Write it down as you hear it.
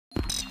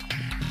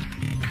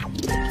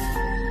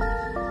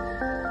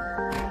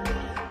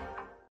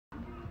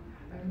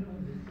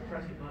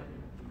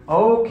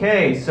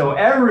Okay, so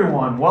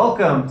everyone,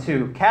 welcome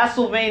to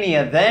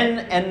Castlevania Then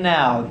and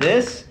Now.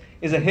 This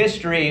is a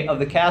history of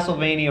the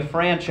Castlevania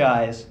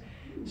franchise.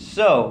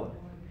 So,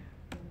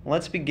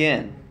 let's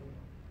begin.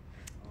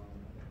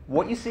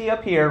 What you see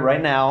up here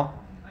right now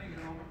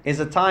is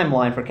a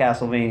timeline for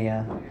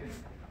Castlevania.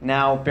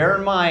 Now, bear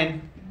in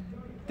mind,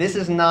 this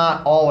is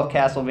not all of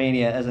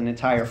Castlevania as an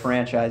entire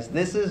franchise.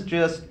 This is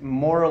just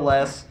more or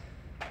less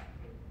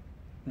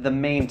the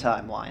main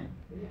timeline.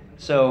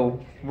 So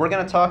we're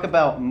going to talk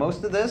about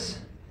most of this.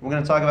 We're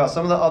going to talk about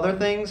some of the other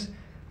things,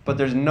 but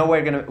there's no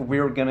way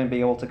we're going to be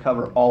able to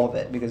cover all of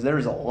it because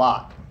there's a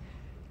lot.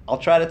 I'll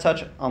try to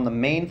touch on the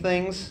main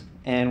things,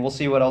 and we'll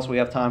see what else we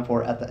have time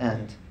for at the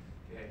end.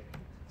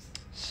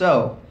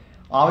 So,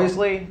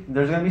 obviously,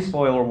 there's going to be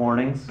spoiler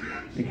warnings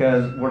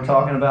because we're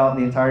talking about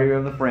the entirety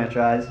of the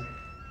franchise,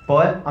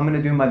 but I'm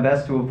going to do my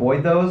best to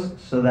avoid those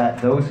so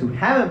that those who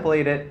haven't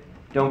played it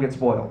don't get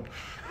spoiled.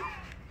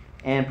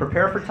 And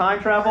prepare for time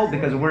travel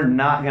because we're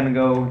not going to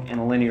go in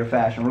a linear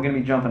fashion. We're going to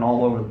be jumping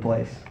all over the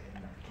place.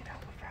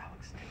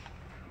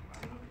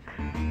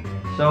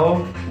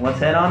 So, let's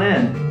head on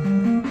in.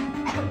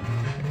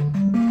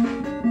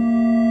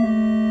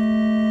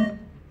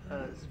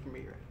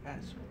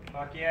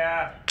 Fuck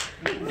yeah.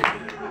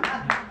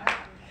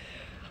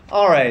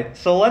 Alright,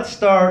 so let's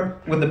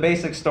start with the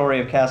basic story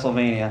of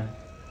Castlevania.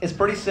 It's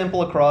pretty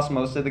simple across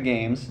most of the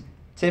games.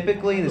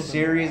 Typically, the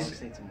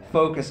series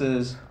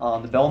focuses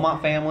on the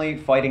Belmont family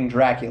fighting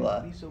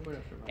Dracula.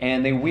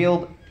 And they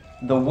wield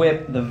the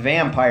whip, the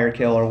vampire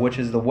killer, which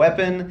is the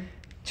weapon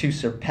to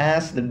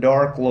surpass the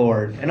Dark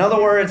Lord. In other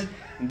words,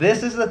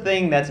 this is the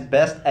thing that's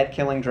best at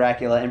killing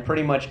Dracula and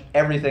pretty much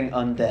everything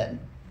undead.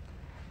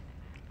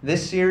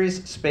 This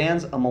series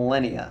spans a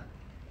millennia,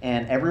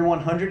 and every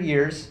 100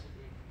 years,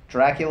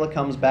 Dracula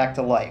comes back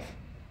to life.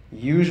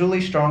 Usually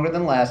stronger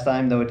than last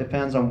time, though it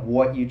depends on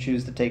what you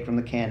choose to take from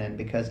the canon,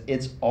 because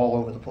it's all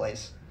over the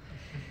place.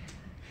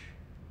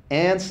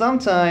 And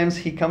sometimes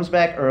he comes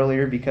back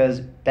earlier because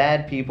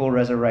bad people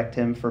resurrect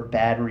him for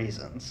bad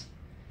reasons.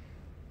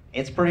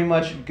 It's pretty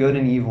much good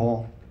and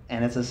evil,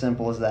 and it's as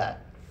simple as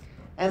that.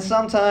 And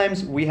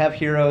sometimes we have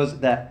heroes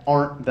that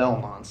aren't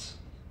Belmonts.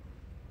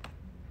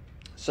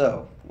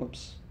 So,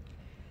 whoops.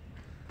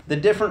 The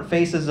different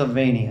faces of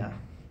Vania.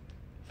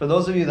 For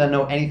those of you that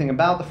know anything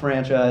about the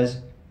franchise,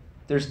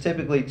 there's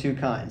typically two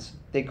kinds.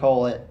 They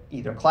call it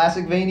either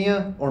Classic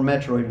Vania or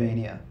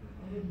Metroidvania.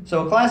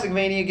 So a Classic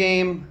Vania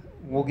game,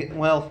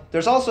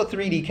 there's also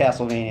 3D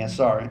Castlevania,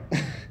 sorry.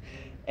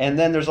 And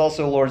then there's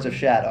also Lords of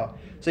Shadow.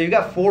 So you've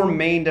got four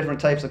main different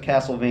types of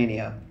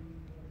Castlevania.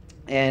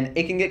 And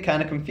it can get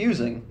kind of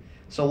confusing.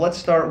 So let's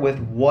start with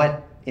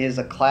what is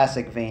a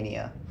Classic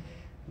Vania.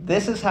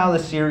 This is how the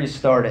series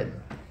started.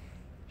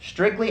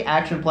 Strictly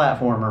action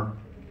platformer.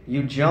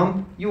 You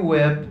jump, you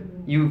whip,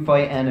 you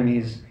fight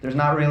enemies. There's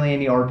not really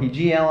any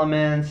RPG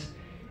elements.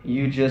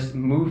 You just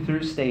move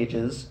through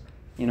stages.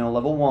 You know,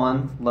 level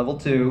 1, level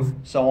 2,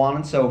 so on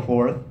and so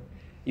forth.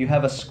 You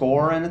have a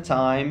score and a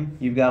time.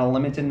 You've got a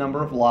limited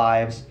number of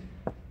lives.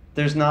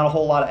 There's not a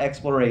whole lot of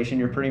exploration.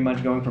 You're pretty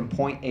much going from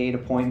point A to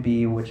point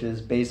B, which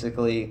is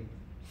basically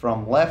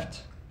from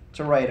left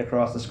to right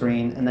across the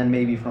screen, and then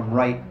maybe from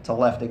right to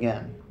left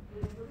again.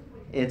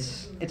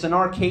 It's an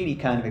arcadey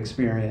kind of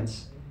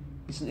experience.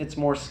 It's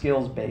more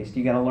skills-based.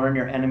 You got to learn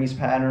your enemies'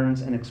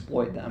 patterns and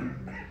exploit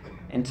them.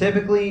 And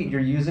typically,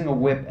 you're using a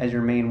whip as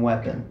your main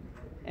weapon.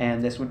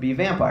 And this would be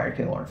Vampire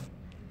Killer.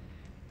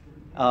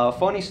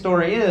 Funny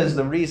story is,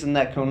 the reason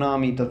that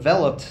Konami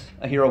developed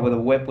a hero with a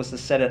whip was to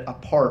set it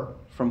apart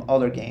from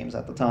other games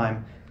at the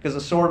time. Because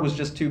the sword was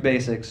just too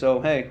basic. So,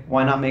 hey,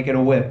 why not make it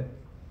a whip?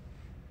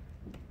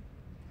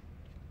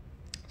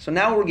 So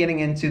now we're getting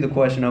into the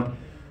question of,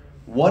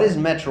 what is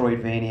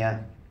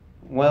Metroidvania?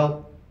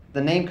 Well,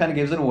 the name kind of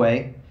gives it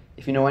away.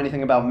 If you know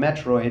anything about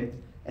Metroid,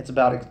 it's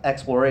about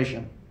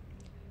exploration.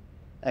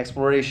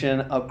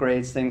 Exploration,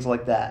 upgrades, things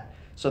like that.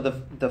 So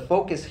the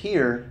focus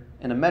here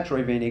in a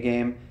Metroidvania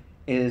game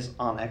is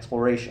on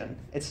exploration.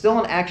 It's still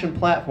an action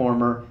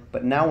platformer,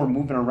 but now we're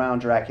moving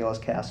around Dracula's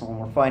castle and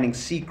we're finding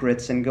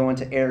secrets and going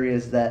to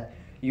areas that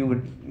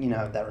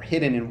that are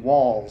hidden in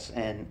walls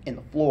and in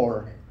the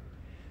floor.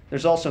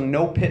 There's also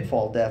no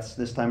pitfall deaths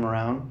this time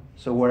around.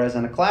 So whereas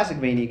in a classic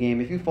Vania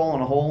game, if you fall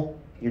in a hole,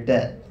 you're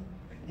dead.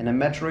 In a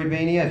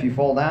Metroidvania, if you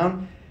fall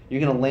down,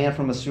 you're going to land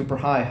from a super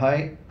high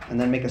height and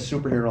then make a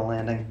superhero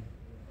landing.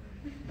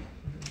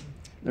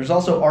 There's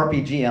also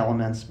RPG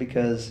elements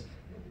because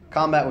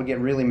combat would get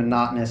really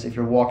monotonous if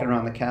you're walking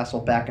around the castle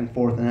back and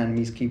forth and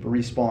enemies keep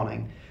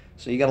respawning.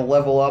 So you got to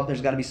level up.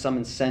 There's got to be some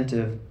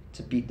incentive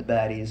to beat the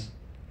baddies.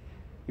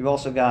 You've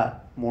also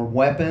got more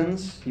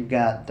weapons. You've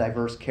got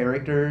diverse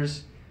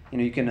characters.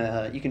 You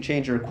can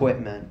change your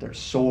equipment. There's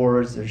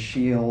swords, there's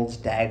shields,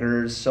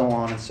 daggers, so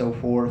on and so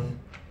forth.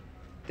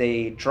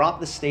 They drop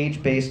the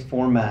stage-based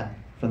format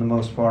for the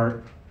most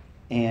part,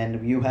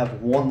 and you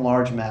have one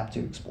large map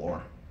to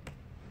explore.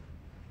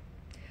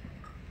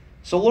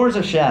 So Lords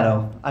of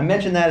Shadow, I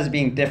mentioned that as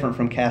being different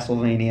from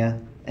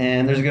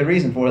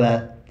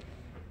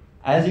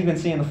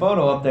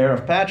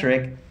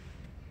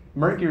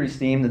Mercury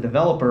Steam, the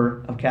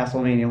developer of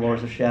Castlevania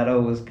Lords of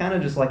Shadow, was kind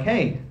of just like,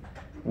 hey,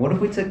 what if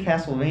we took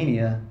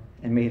Castlevania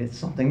and made it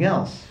something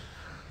else?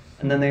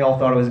 And then they all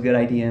thought it was a good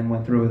idea and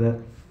went through with it.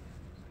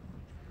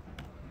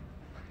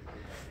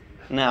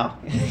 Now,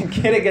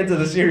 getting into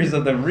the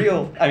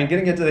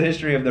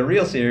history of the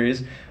real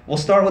series, we'll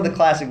start with the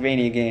classic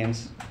Vania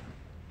games.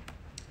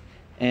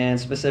 And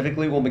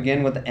specifically, we'll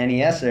begin with the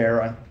NES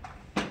era.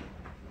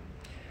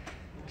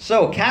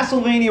 So,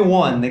 Castlevania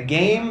 1, the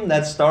game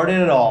that started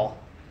it all,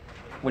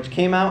 which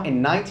came out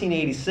in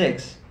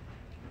 1986.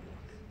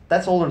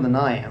 That's older than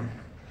I am.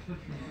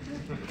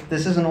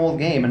 This is an old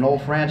game, an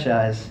old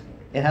franchise.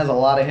 It has a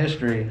lot of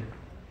history.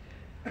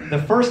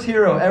 The first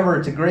hero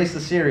ever to grace the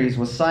series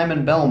was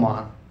Simon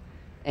Belmont,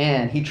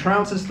 and he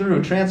trounces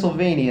through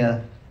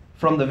Transylvania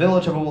from the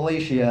village of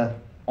Wallachia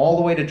all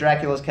the way to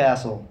Dracula's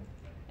castle,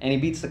 and he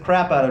beats the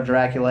crap out of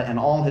Dracula and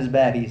all his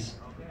baddies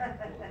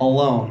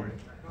alone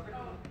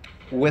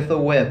with a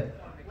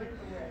whip,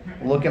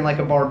 looking like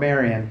a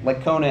barbarian,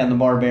 like Conan the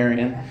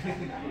Barbarian,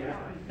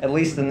 at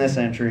least in this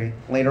entry.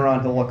 Later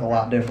on he'll look a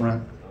lot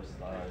different.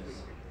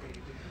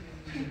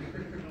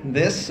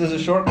 This is a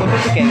short clip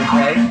of the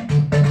gameplay.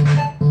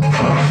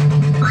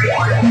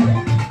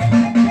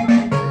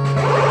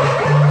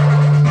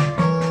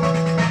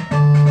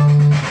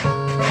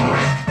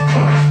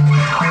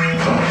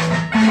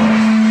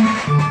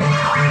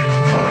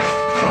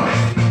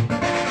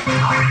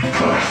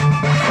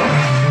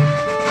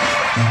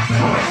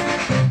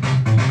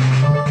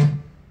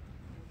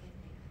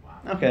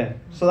 Okay,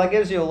 so that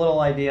gives you a little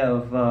idea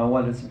of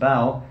what it's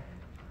about.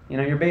 You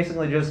know, you're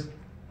basically just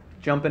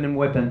jumping and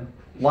whipping.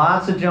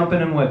 Lots of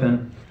jumping and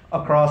whipping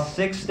across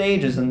 6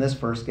 stages in this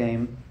first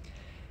game.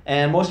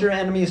 And most of your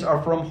enemies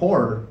are from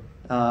horror,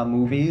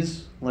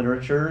 movies,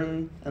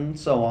 literature, and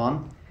so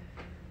on.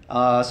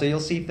 So you'll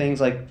see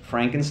things like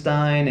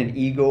Frankenstein and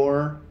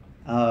Igor,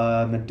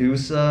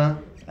 Medusa,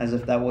 as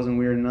if that wasn't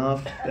weird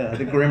enough,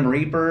 the Grim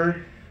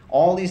Reaper,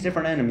 all these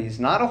different enemies.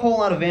 Not a whole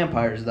lot of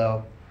vampires,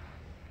 though.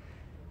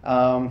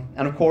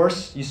 And of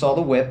course, you saw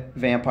the whip,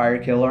 Vampire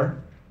Killer.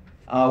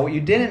 What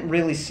you didn't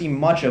really see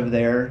much of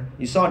there,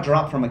 you saw it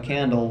drop from a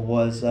candle,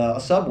 was a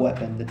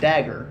sub-weapon, the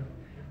dagger.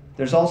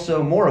 There's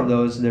also more of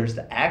those. There's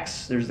the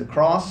axe, there's the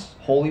cross,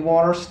 holy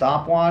water,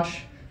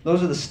 stopwatch.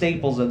 Those are the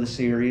staples of the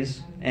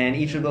series, and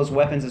each of those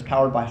weapons is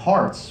powered by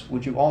hearts,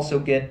 which you also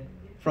get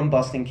from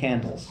busting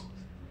candles.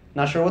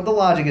 Not sure what the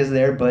logic is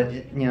there, but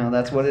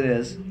that's what it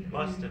is.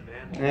 Busted,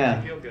 man.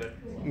 Yeah. You feel good.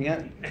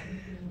 Yeah.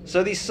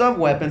 So these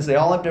sub-weapons, they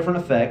all have different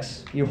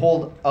effects. You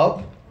hold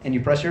up and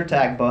you press your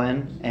attack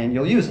button and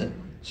you'll use it.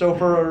 So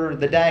for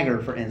the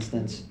dagger, for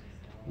instance,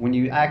 when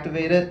you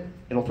activate it,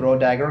 it'll throw a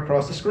dagger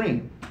across the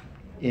screen.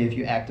 If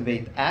you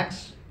activate the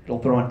axe, it'll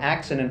throw an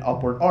axe in an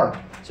upward arc,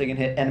 so you can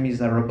hit enemies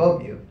that are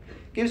above you.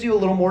 Gives you a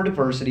little more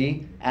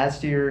diversity, adds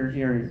to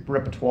your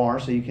repertoire,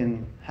 so you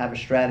can have a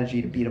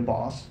strategy to beat a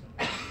boss.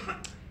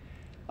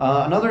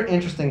 Another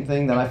interesting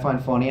thing that I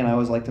find funny, and I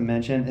always like to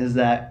mention, is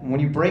that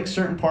when you break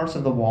certain parts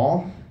of the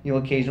wall, you'll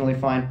occasionally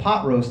find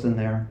pot roast in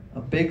there,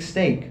 a big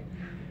steak.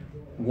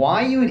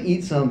 Why you would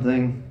eat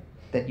something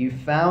that you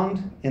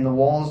found in the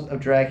walls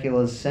of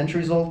Dracula's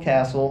centuries-old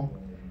castle,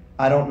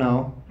 I don't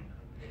know.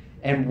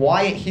 And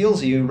why it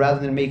heals you rather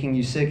than making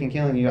you sick and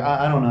killing you,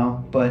 I don't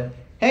know. But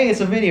hey,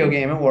 it's a video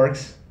game, it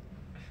works.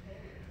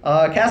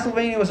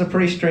 Castlevania was a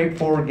pretty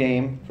straightforward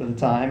game for the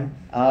time.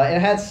 It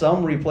had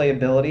some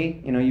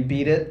replayability. You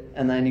beat it,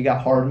 and then you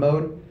got hard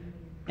mode,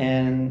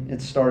 and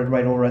it started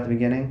right over at the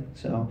beginning.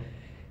 So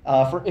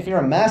if you're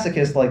a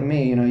masochist like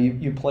me,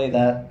 you play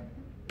that.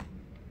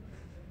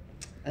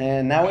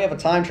 And now we have a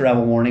time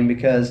travel warning,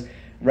 because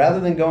rather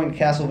than going to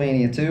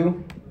Castlevania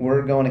 2,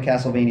 we're going to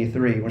Castlevania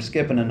 3. We're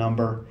skipping a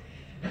number.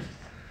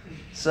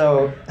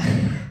 So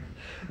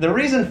the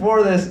reason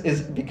for this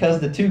is because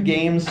the 2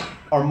 games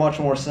are much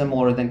more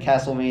similar than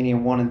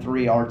Castlevania 1 and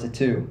 3 are to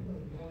 2.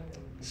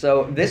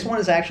 So this one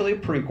is actually a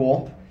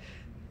prequel,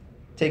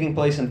 taking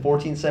place in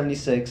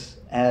 1476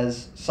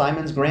 as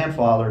Simon's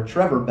grandfather,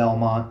 Trevor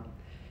Belmont.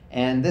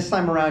 And this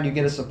time around you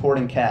get a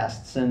supporting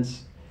cast,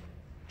 since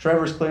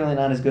Trevor's clearly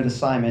not as good as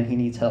Simon, he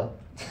needs help.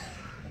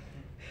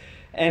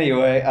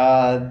 Anyway,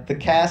 the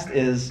cast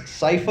is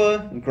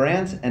Sypha,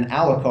 Grant, and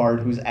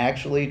Alucard, who's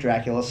actually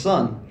Dracula's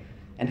son.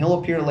 And he'll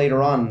appear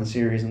later on in the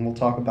series, and we'll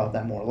talk about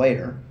that more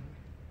later.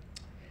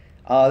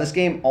 This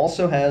game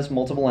also has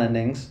multiple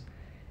endings,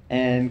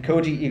 and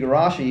Koji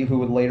Igarashi, who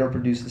would later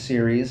produce the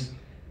series,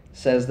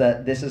 says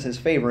that this is his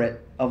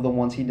favorite of the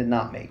ones he did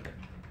not make.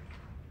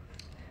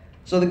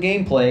 So the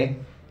gameplay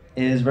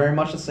is very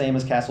much the same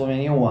as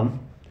Castlevania 1,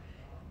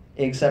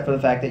 except for the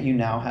fact that you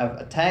now have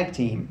a tag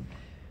team.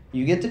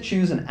 You get to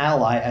choose an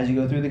ally as you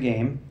go through the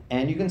game,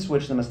 and you can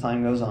switch them as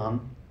time goes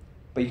on,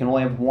 but you can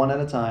only have one at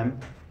a time.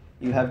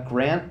 You have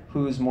Grant,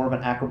 who's more of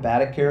an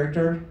acrobatic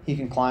character. He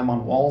can climb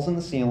on walls in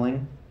the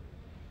ceiling.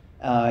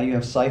 You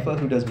have Sypha,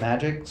 who does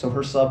magic, so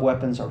her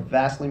sub-weapons are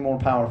vastly more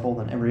powerful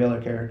than every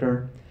other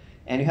character.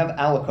 And you have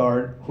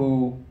Alucard,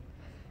 who,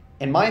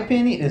 in my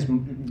opinion, is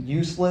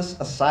useless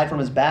aside from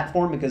his bat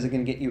form, because it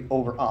can get you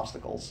over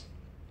obstacles.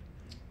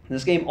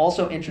 This game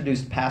also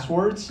introduced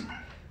passwords,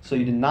 so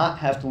you did not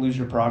have to lose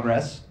your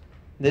progress.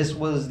 This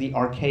was the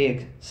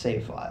archaic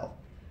save file.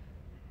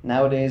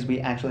 Nowadays, we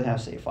actually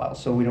have save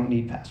files, so we don't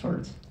need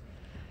passwords.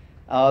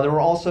 There were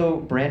also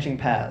branching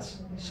paths.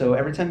 So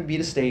every time you beat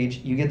a stage,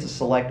 you get to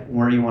select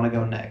where you want to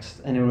go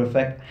next, and it would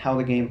affect how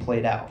the game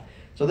played out.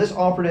 So this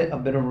offered it a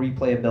bit of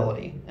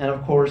replayability. And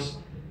of course,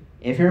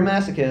 if you're a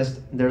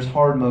masochist, there's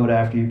hard mode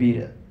after you beat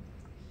it.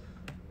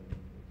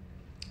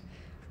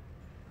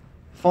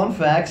 Fun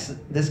facts,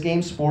 this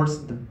game sports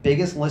the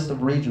biggest list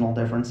of regional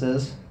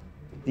differences.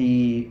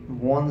 The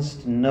ones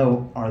to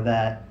note are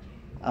that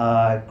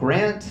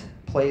Grant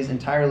plays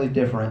entirely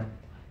different.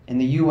 In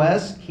the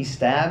US, he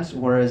stabs,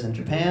 whereas in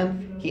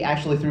Japan, he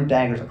actually threw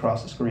daggers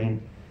across the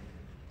screen.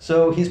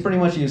 So he's pretty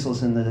much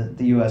useless in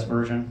the US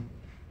version.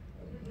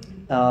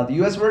 The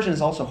US version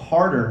is also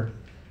harder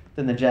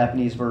than the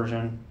Japanese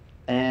version,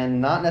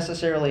 and not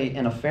necessarily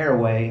in a fair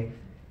way.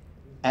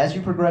 As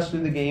you progress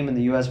through the game in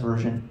the US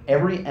version,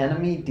 every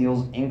enemy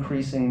deals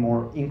increasingly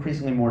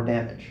more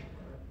damage.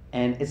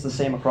 And it's the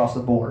same across the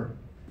board.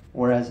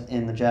 Whereas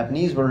in the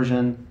Japanese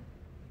version,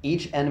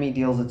 each enemy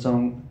deals its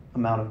own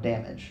amount of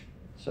damage.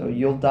 So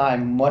you'll die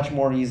much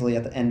more easily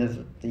at the end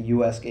of the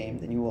US game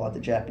than you will at the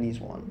Japanese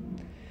one.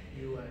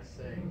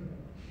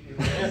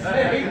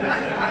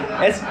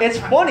 It's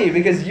funny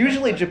because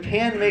usually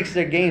Japan makes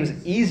their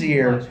games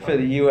easier for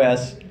the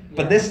US,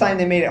 but this time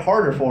they made it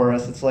harder for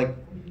us. It's like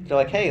they're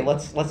like, hey,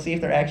 let's see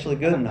if they're actually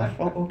good enough.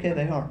 Oh, okay,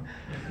 they are.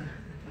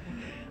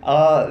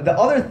 The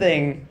other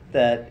thing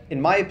that, in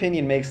my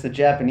opinion, makes the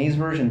Japanese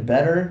version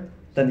better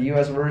than the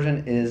US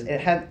version is it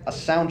had a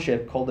sound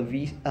chip called the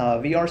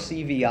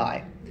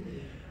VRC-VI.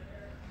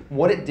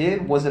 What it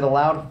did was it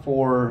allowed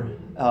for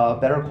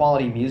better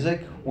quality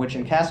music, which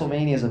in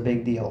Castlevania is a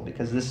big deal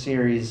because this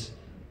series,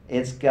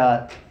 it's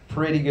got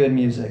pretty good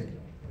music.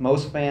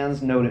 Most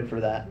fans note it for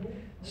that.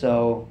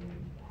 So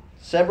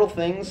several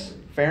things,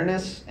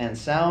 fairness and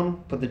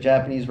sound, put the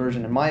Japanese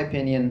version, in my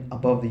opinion,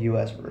 above the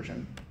US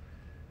version.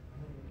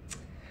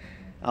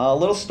 A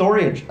little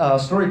story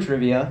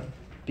trivia,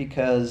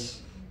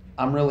 because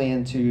I'm really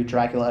into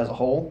Dracula as a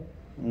whole,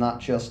 not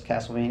just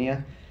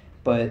Castlevania,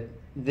 but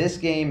this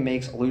game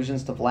makes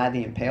allusions to Vlad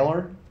the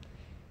Impaler.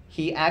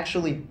 He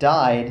actually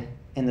died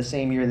in the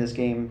same year this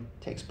game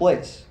takes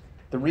place.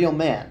 The real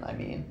man, I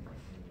mean.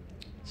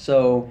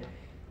 So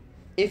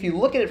if you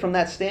look at it from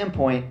that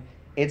standpoint,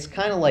 it's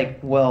kind of like,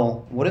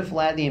 well, what if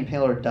Vlad the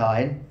Impaler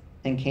died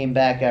and came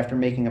back after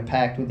making a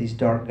pact with these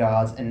dark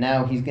gods, and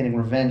now he's getting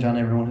revenge on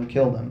everyone who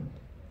killed him?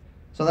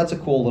 So that's a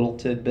cool little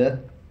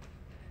tidbit.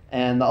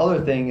 And the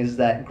other thing is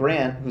that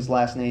Grant, whose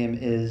last name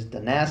is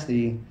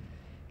Dynasty,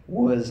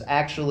 was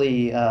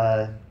actually,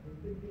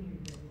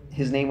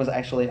 his name was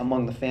actually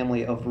among the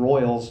family of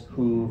royals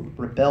who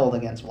rebelled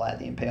against Vlad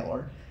the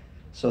Impaler.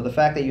 So the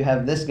fact that you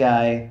have this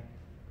guy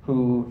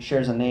who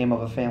shares a name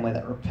of a family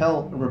that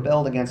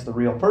rebelled against the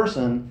real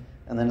person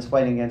and then is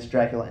fighting against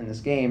Dracula in this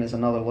game is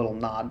another little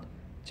nod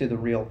to the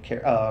real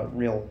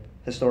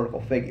historical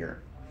figure.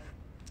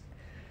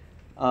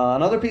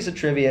 Another piece of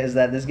trivia is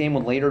that this game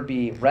would later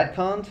be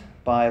retconned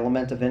by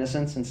Lament of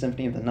Innocence and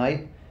Symphony of the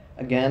Night.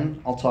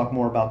 Again, I'll talk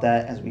more about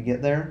that as we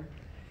get there.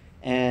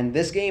 And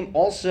this game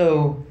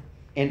also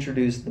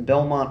introduced the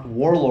Belmont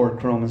Warlord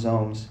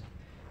chromosomes.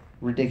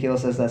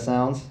 Ridiculous as that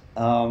sounds.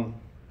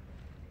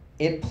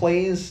 It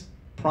plays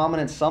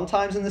prominent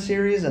sometimes in the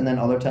series and then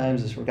other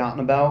times is forgotten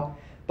about.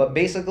 But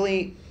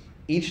basically,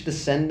 each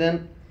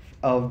descendant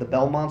of the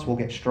Belmonts will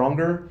get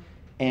stronger,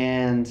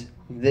 and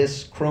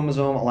this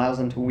chromosome allows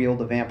them to wield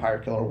the vampire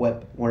killer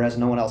whip, whereas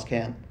no one else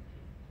can.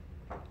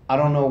 I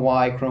don't know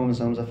why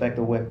chromosomes affect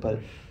the whip, but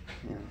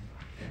yeah.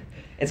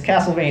 It's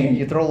Castlevania.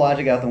 You throw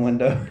logic out the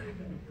window.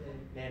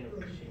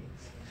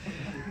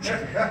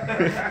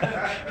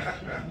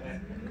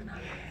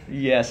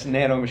 Yes,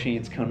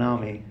 nanomachines,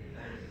 Konami.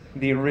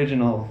 The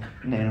original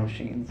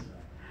nanomachines.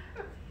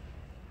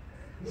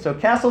 So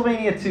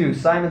Castlevania 2,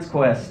 Simon's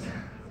Quest.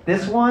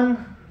 This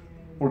one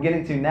we're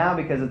getting to now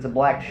because it's a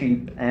black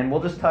sheep, and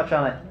we'll just touch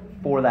on it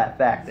for that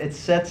fact. It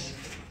sets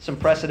some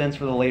precedents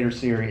for the later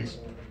series.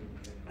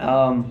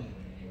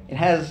 It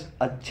has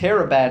a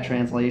bad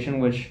translation,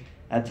 which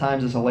at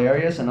times is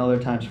hilarious and other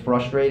times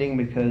frustrating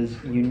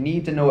because you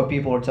need to know what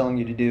people are telling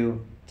you to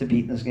do to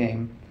beat this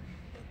game.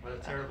 What a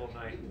terrible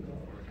night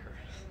for a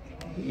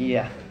curse.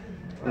 Yeah,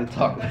 we'll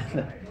talk about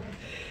that.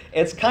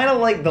 It's kind of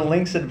like the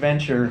Link's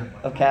Adventure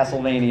of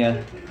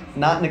Castlevania,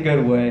 not in a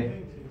good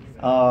way.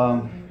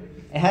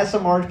 It has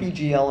some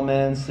RPG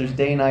elements, there's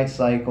day-night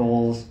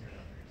cycles,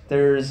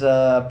 there's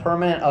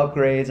permanent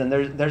upgrades, and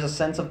there's a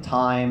sense of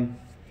time.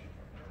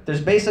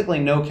 There's basically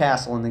no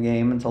castle in the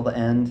game until the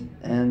end,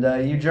 and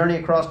you journey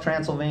across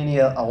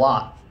Transylvania a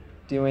lot,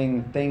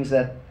 doing things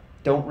that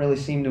don't really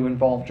seem to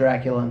involve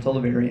Dracula until the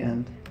very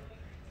end.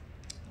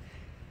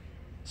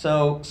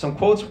 So, some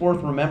quotes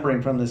worth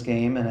remembering from this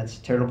game, and its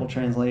terrible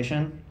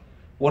translation.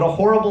 What a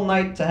horrible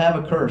night to have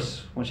a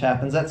curse, which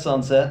happens at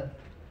sunset.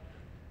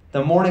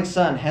 The morning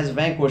sun has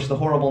vanquished the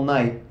horrible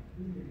night,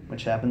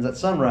 which happens at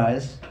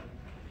sunrise.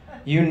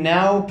 You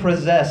now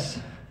possess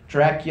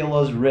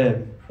Dracula's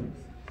rib,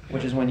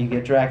 which is when you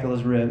get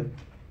Dracula's rib.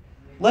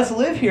 Let's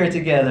live here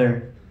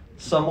together,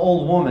 some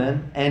old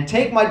woman, and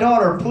take my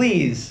daughter,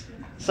 please,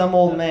 some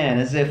old man,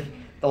 as if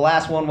the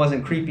last one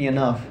wasn't creepy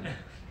enough.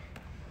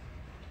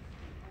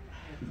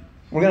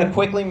 We're going to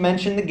quickly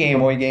mention the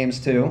Game Boy games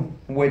too,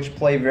 which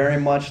play very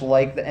much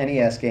like the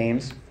NES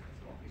games.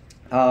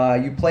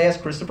 You play as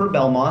Christopher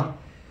Belmont.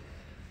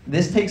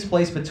 This takes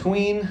place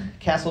between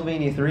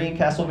Castlevania 3 and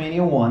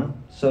Castlevania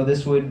 1, so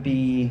this would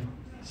be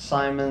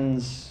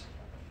Simon's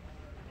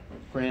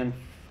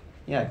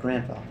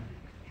grandfather.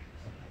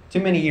 Too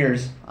many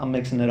years, I'm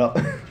mixing it up.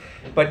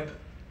 But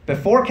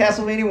before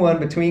Castlevania 1,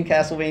 between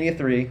Castlevania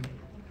 3,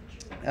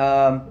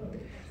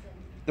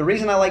 the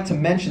reason I like to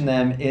mention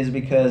them is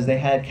because they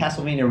had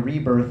Castlevania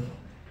Rebirth,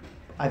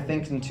 I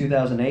think in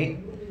 2008,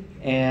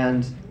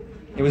 and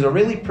it was a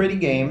really pretty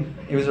game.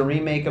 It was a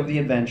remake of the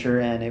adventure,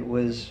 and it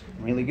was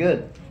really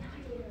good.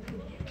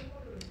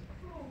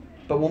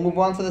 But we'll move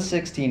on to the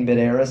 16-bit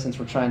era since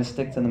we're trying to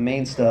stick to the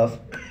main stuff.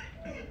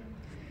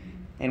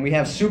 And we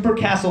have Super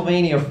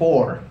Castlevania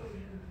 4.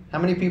 How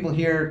many people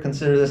here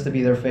consider this to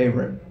be their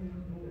favorite?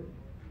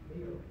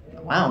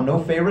 Wow,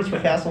 no favorites for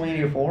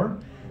Castlevania 4?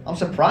 I'm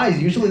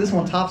surprised. Usually this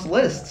one tops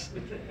lists.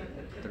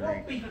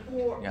 Well,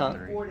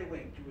 before they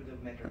went to the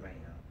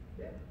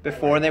Metroidvania.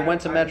 Before they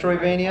went to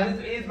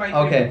Metroidvania? It's my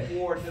Okay.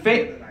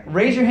 favorite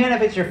Raise your hand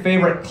if it's your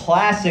favorite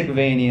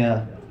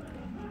Classicvania.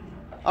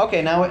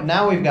 Okay,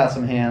 now we've got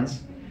some hands.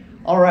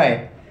 All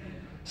right.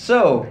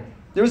 So,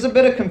 there was a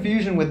bit of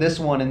confusion with this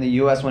one in the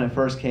US when it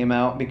first came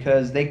out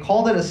because they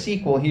called it a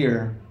sequel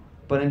here,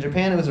 but in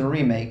Japan it was a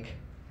remake.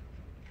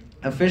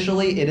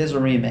 Officially, it is a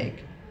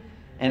remake,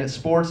 and it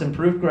sports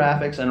improved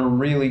graphics and a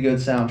really good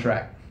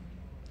soundtrack.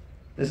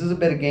 This is a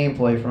bit of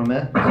gameplay from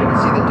it, so you can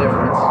see the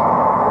difference.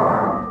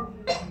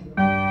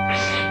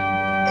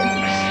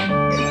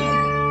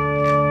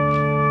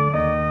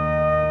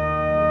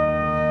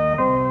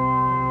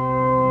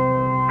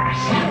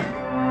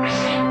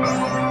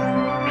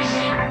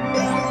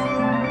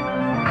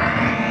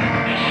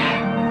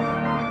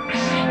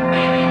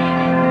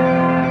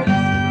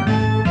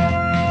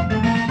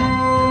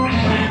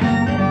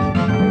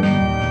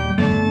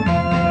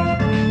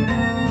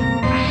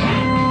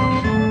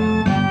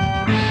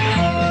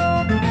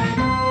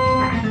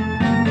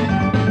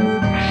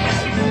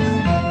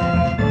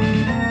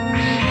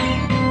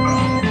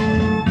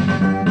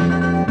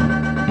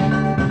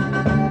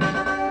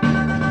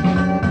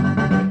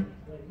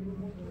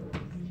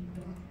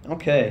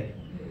 Okay,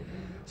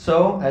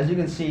 so as you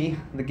can see,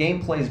 the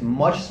gameplay is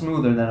much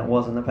smoother than it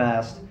was in the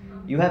past.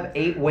 You have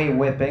 8-way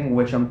whipping,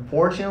 which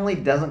unfortunately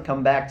doesn't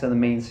come back to the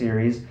main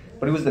series,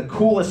 but it was the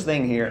coolest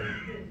thing here.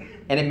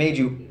 And it made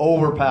you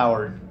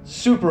overpowered,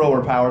 super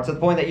overpowered, to the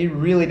point that you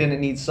really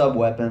didn't need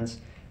sub-weapons,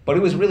 but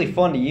it was really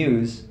fun to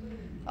use.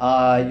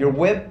 Your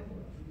whip,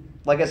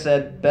 like I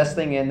said, best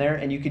thing in there,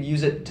 and you could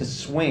use it to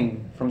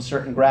swing from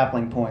certain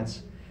grappling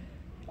points.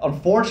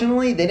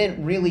 Unfortunately, they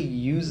didn't really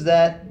use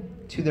that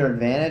to their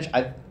advantage.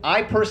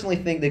 I personally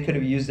think they could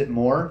have used it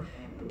more,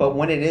 but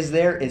when it is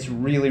there, it's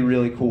really,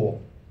 really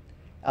cool.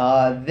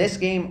 This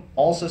game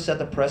also set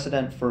the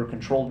precedent for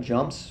controlled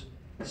jumps.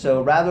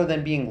 So rather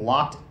than being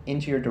locked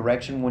into your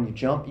direction when you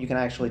jump, you can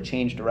actually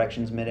change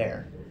directions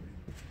midair.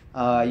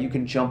 You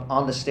can jump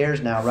on the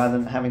stairs now rather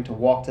than having to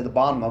walk to the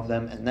bottom of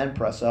them and then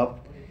press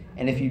up.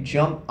 And if you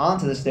jump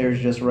onto the stairs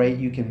just right,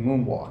 you can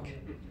moonwalk.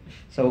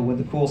 So with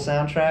the cool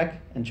soundtrack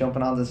and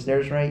jumping onto the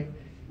stairs right,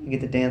 you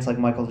get to dance like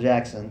Michael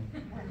Jackson.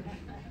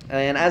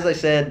 And as I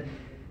said,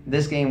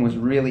 this game was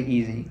really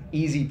easy.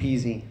 Easy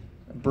peasy.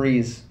 A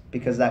breeze,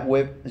 because that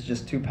whip is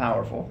just too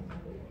powerful.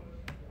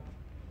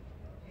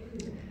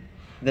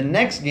 The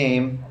next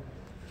game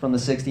from the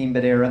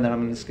 16-bit era that I'm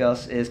going to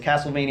discuss is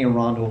Castlevania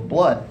Rondo of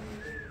Blood,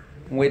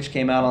 which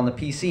came out on the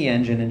PC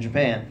Engine in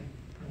Japan.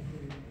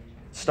 It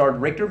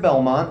starred Richter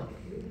Belmont,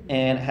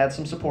 and it had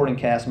some supporting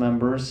cast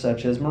members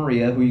such as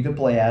Maria, who you could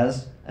play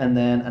as, and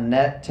then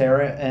Annette,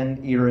 Tara,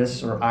 and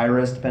Iris, or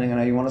Iris, depending on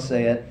how you want to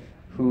say it,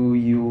 who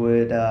you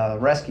would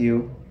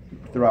rescue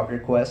throughout your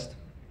quest.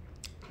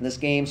 This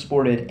game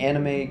sported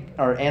animated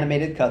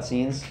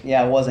cutscenes.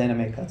 Yeah, it was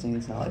animated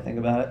cutscenes now that I think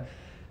about it.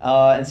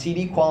 And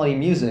CD quality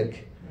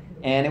music.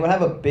 And it would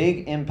have a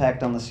big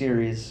impact on the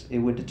series. It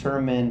would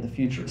determine the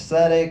future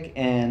aesthetic,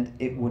 and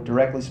it would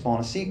directly spawn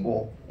a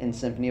sequel in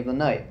Symphony of the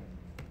Night.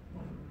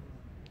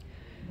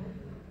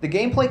 The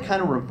gameplay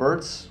kind of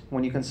reverts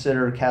when you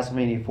consider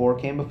Castlevania 4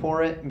 came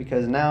before it,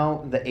 because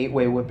now the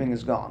 8-way whipping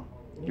is gone.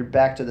 You're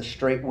back to the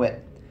straight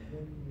whip.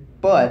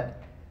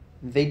 But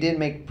they did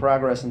make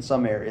progress in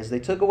some areas. They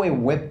took away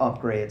whip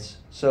upgrades.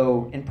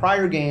 So in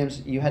prior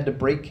games, you had to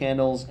break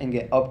candles and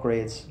get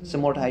upgrades,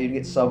 similar to how you'd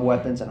get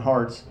sub-weapons and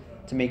hearts,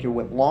 to make your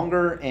whip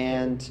longer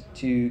and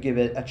to give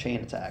it a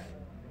chain attack.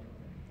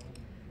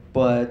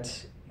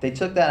 But they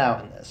took that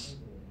out in this.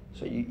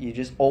 So you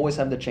just always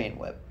have the chain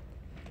whip.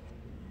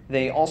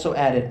 They also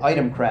added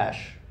item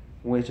crash,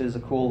 which is a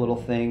cool little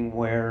thing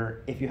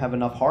where if you have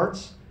enough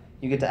hearts,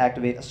 you get to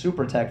activate a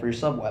super attack for your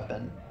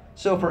sub-weapon.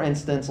 So for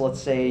instance,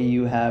 let's say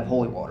you have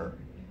holy water.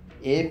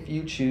 If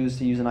you choose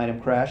to use an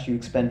item crash, you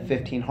expend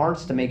 15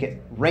 hearts to make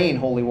it rain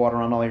holy water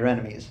on all your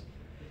enemies.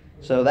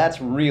 So that's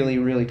really,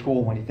 really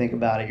cool when you think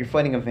about it. You're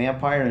fighting a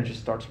vampire and it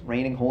just starts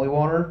raining holy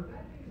water.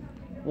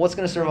 What's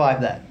going to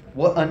survive that?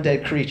 What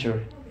undead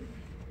creature?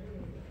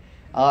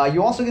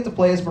 You also get to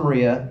play as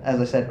Maria,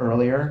 as I said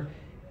earlier,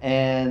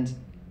 and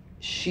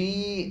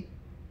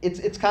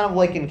it's kind of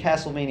like in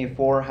Castlevania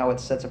 4 how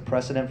it sets a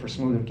precedent for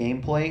smoother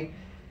gameplay.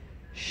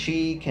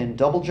 She can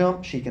double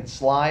jump, she can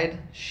slide,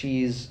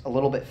 she's a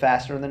little bit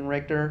faster than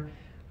Richter.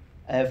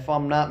 If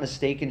I'm not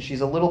mistaken, she's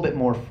a little bit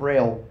more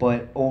frail,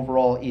 but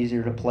overall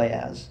easier to play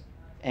as.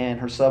 And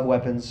her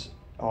sub-weapons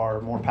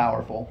are more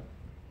powerful.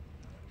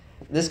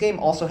 This game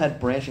also had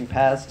branching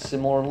paths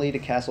similarly to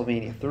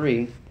Castlevania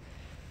 3,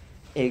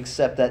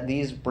 except that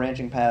these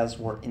branching paths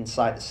were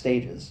inside the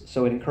stages,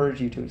 so it encouraged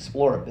you to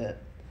explore a bit.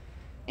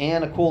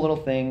 And a cool little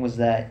thing was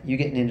that you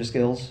get ninja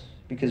skills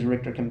because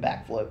Richter can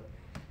backflip.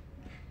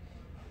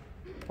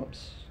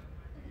 Whoops.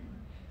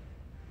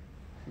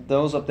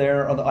 Those up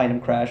there are the item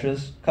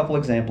crashes. A couple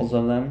examples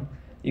of them.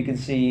 You can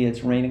see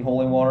it's raining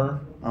holy water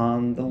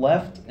on the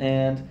left,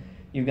 and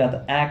you've got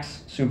the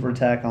axe super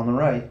attack on the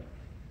right.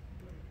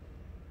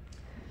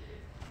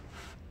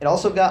 It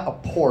also got a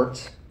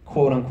port,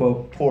 quote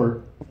unquote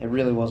port. It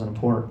really wasn't a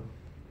port.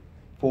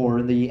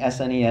 For the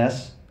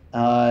SNES.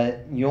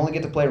 You only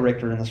get to play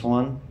Richter in this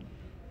one.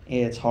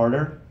 It's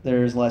harder.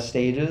 There's less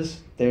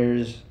stages.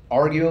 There's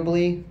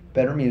arguably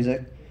better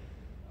music.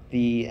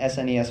 The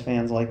SNES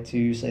fans like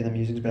to say the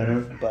music's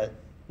better, but,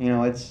 you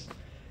know, it's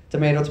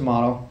tomato,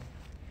 tomato.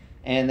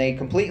 And they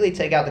completely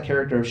take out the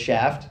character of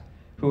Shaft,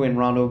 who in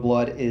Rondo of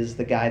Blood is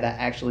the guy that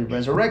actually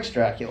resurrects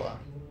Dracula.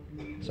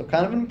 So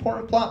kind of an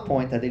important plot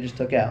point that they just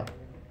took out.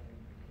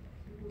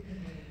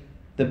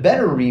 The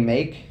better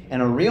remake,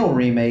 and a real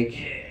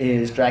remake,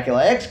 is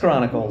Dracula X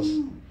Chronicles.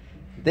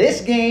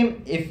 This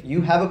game, if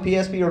you have a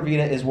PSP or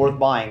Vita, is worth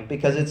buying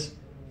because it's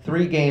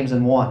 3 games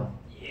in one.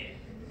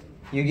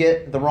 You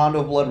get the Rondo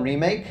of Blood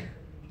remake,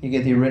 you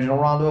get the original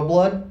Rondo of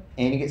Blood,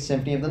 and you get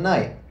Symphony of the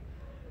Night.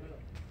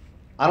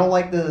 I don't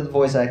like the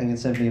voice acting in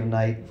Symphony of the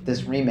Night,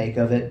 this remake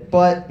of it,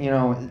 but, you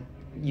know,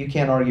 you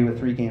can't argue with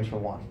 3 games for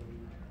one.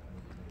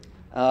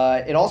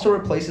 It also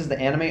replaces the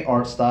anime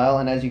art style,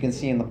 and as you can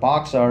see in the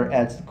box art,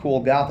 adds the cool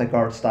gothic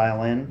art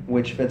style in,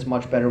 which fits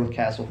much better with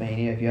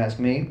Castlevania, if you ask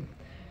me.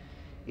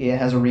 It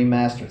has a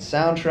remastered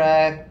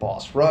soundtrack,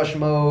 boss rush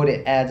mode,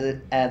 it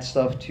adds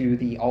stuff to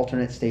the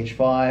alternate stage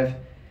 5.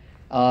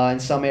 In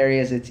some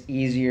areas it's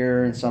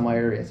easier, in some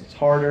areas it's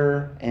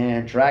harder,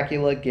 and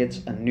Dracula gets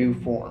a new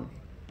form.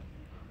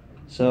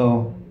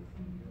 So,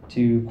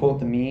 to quote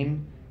the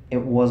meme,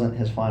 it wasn't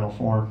his final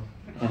form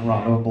in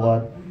Rondo of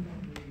Blood.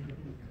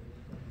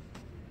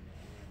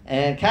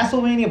 And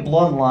Castlevania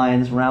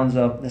Bloodlines rounds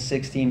up the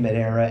 16-bit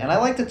era, and I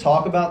like to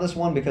talk about this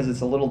one because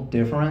it's a little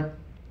different.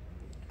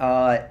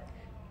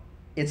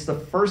 It's the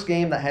first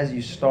game that has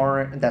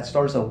that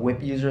stars a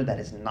whip user that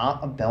is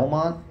not a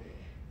Belmont,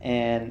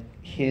 and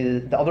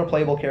the other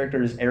playable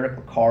character is Eric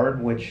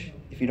Lacard, which,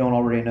 if you don't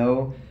already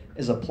know,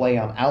 is a play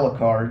on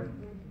Alucard,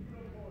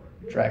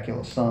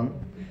 Dracula's son.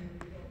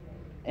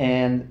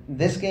 And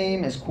this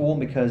game is cool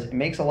because it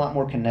makes a lot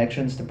more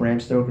connections to Bram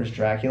Stoker's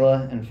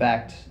Dracula. In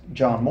fact,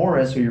 John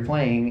Morris, who you're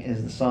playing,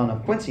 is the son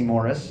of Quincy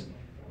Morris,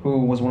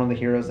 who was one of the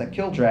heroes that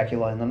killed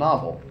Dracula in the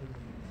novel.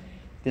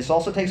 This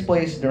also takes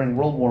place during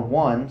World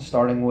War I,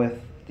 starting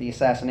with the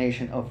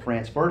assassination of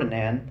Franz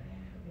Ferdinand,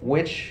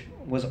 which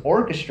was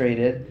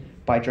orchestrated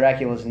by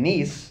Dracula's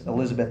niece,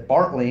 Elizabeth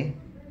Bartley.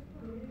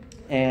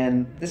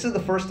 And this is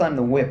the first time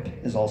the whip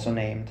is also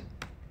named.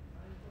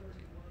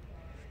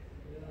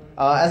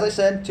 As I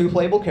said, 2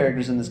 playable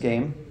characters in this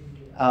game.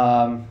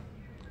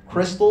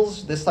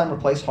 Crystals this time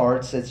replace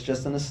hearts. It's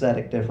just an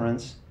aesthetic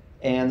difference.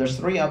 And there's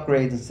 3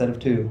 upgrades instead of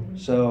 2.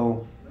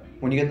 So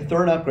when you get the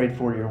 3rd upgrade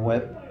for your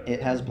whip,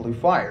 it has blue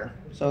fire.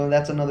 So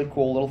that's another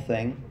cool little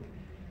thing.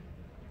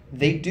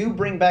 They do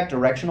bring back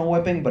directional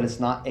whipping, but it's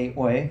not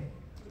 8-way.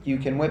 You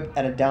can whip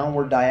at a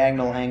downward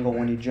diagonal angle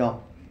when you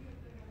jump.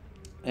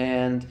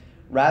 And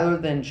rather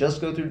than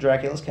just go through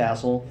Dracula's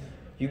castle,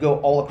 you go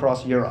all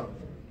across Europe,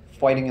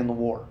 fighting in the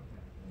war,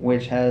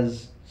 which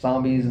has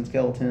zombies and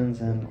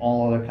skeletons and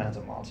all other kinds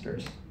of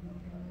monsters.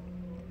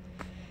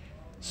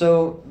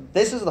 So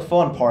this is the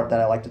fun part that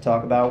I like to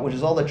talk about, which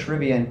is all the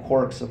trivia and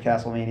quirks of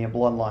Castlevania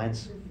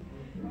Bloodlines.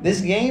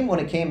 This game, when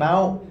it came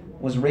out,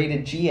 was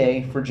rated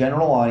GA for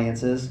general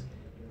audiences,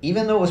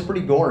 even though it was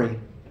pretty gory.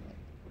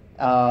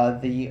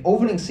 The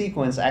opening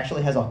sequence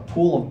actually has a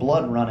pool of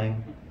blood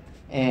running,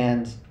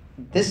 and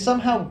this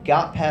somehow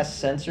got past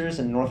censors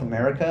in North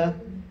America,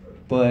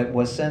 but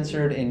was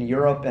censored in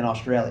Europe and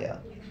Australia.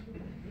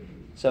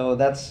 So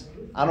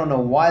I don't know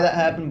why that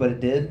happened, but it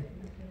did.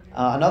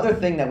 Another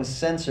thing that was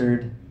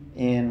censored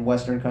in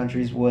Western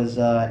countries was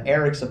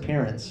Eric's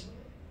appearance.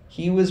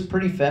 He was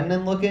pretty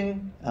feminine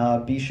looking.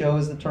 Bisho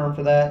is the term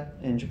for that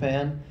in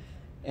Japan.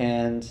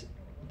 And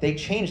they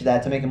changed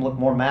that to make him look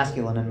more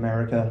masculine in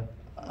America.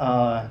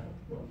 I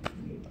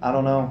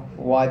don't know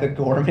why the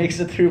gore makes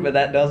it through, but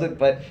that doesn't,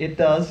 but it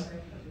does.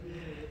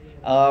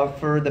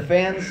 For the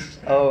fans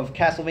of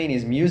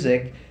Castlevania's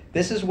music,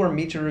 this is where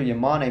Michiru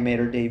Yamane made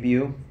her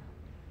debut.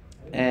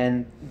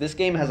 And this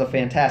game has a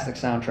fantastic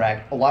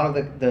soundtrack. A lot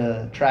of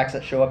the tracks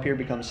that show up here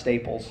become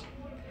staples.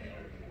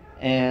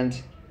 And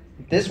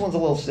this one's a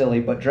little silly,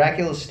 but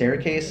Dracula's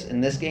staircase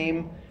in this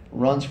game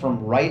runs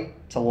from right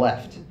to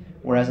left,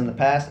 whereas in the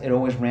past it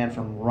always ran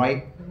from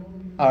runs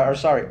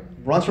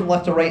from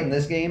left to right in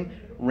this game,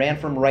 ran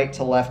from right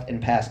to left in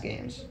past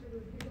games.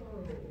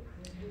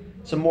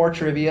 Some more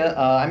trivia.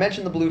 I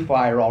mentioned the blue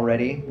fire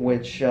already,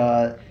 which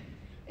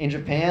in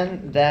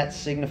Japan that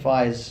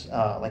signifies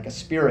like a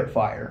spirit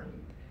fire.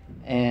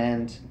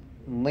 And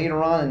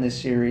later on in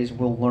this series,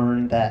 we'll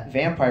learn that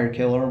Vampire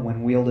Killer,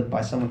 when wielded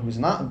by someone who's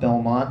not a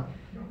Belmont,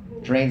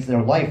 drains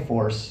their life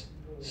force.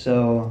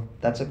 So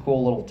that's a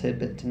cool little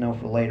tidbit to know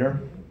for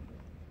later.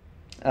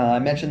 I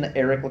mentioned the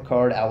Eric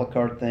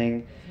Alucard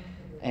thing.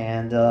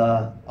 And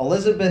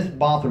Elizabeth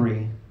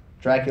Bathory,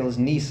 Dracula's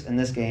niece in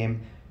this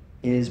game,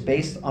 is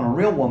based on a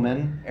real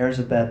woman,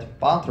 Elizabeth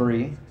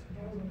Bathory,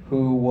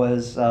 who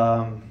was,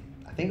 I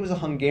think it was a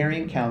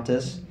Hungarian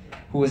countess,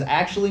 who was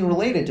actually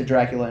related to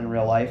Dracula in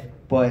real life,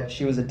 but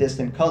she was a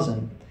distant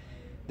cousin.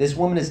 This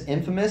woman is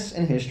infamous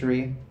in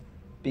history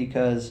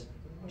because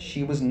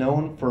she was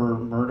known for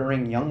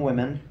murdering young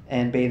women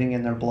and bathing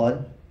in their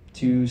blood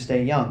to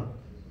stay young.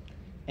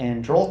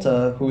 And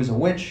Drolta, who is a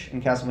witch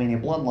in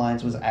Castlevania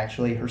Bloodlines, was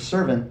actually her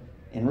servant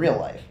in real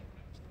life.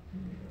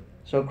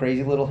 So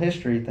crazy little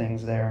history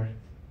things there.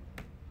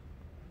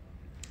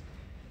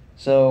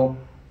 So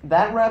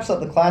that wraps up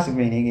the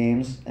Classicvania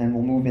games, and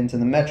we'll move into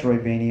the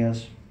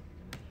Metroidvanias.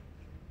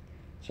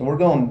 So we're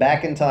going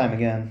back in time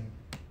again.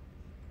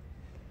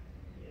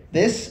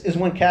 This is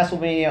when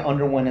Castlevania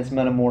underwent its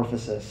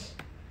metamorphosis.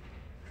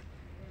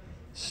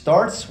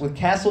 Starts with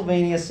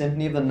Castlevania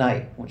Symphony of the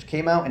Night, which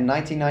came out in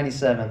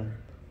 1997.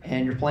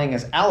 And you're playing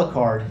as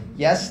Alucard.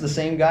 Yes, the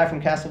same guy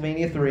from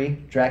Castlevania 3,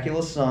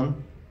 Dracula's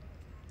son.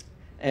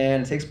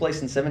 And it takes place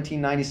in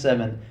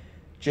 1797,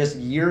 just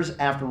years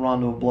after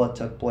Rondo of Blood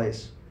took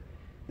place.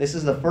 This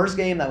is the first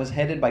game that was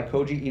headed by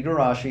Koji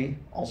Igarashi,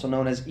 also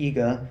known as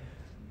Iga,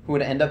 who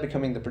would end up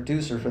becoming the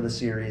producer for the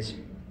series.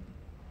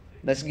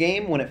 This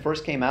game, when it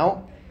first came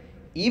out,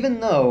 even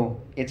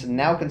though it's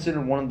now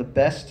considered one of the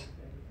best,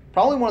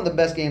 probably one of the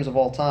best games of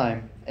all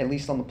time, at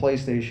least on the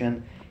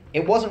PlayStation,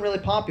 it wasn't really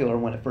popular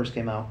when it first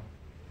came out.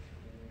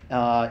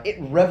 It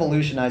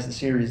revolutionized the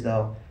series,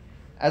 though.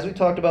 As we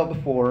talked about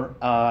before,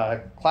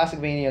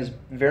 Classicvania is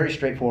very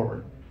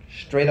straightforward,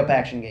 straight-up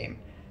action game.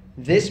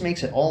 This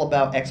makes it all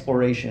about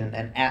exploration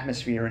and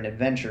atmosphere and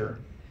adventure,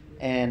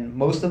 and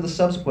most of the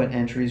subsequent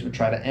entries would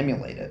try to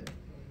emulate it.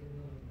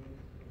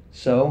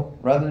 So,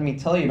 rather than me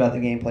tell you about the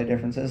gameplay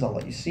differences, I'll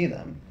let you see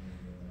them.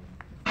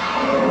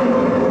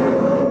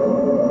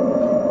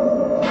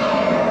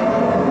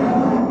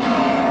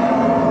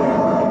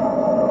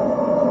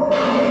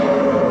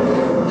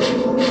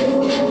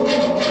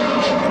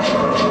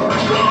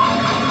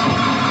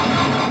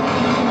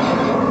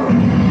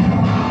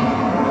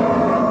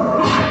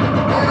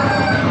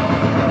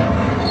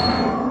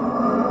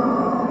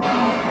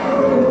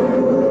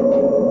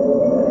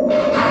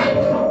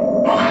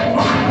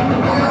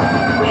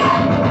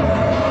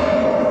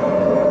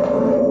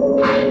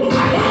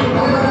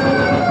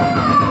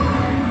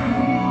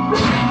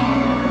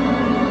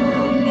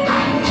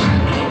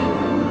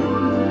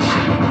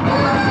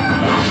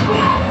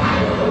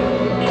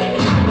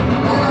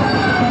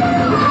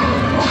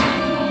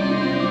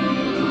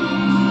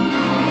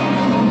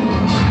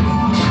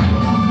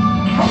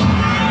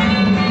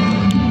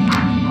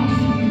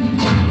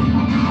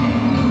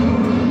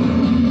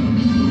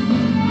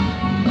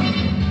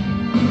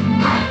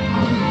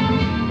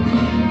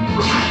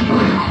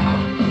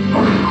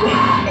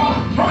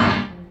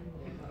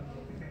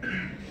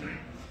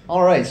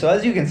 Alright, so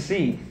as you can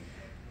see,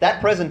 that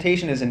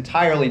presentation is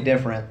entirely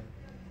different.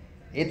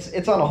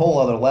 It's on a whole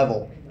other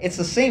level. It's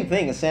the same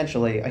thing,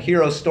 essentially. A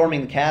hero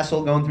storming the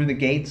castle, going through the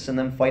gates, and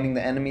then fighting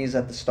the enemies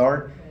at the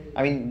start.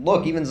 I mean,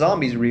 look, even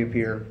zombies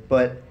reappear,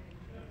 but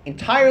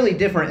entirely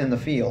different in the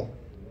feel.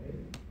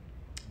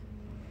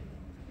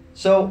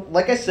 So,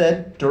 like I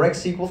said, direct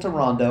sequel to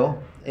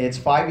Rondo. It's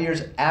 5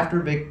 years after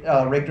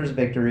Richter's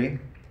victory.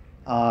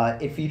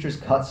 It features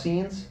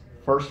cutscenes,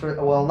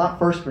 not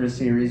first for the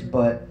series,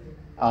 but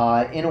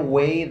in a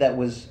way that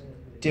was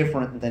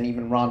different than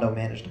even Rondo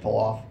managed to pull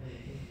off.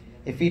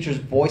 It features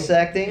voice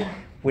acting,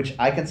 which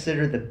I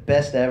consider the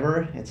best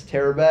ever. It's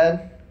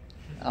terribad.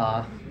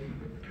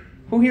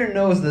 Who here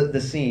knows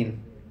the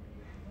scene?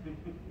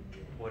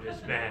 What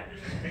is man?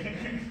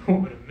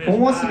 Who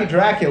wants to be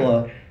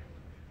Dracula?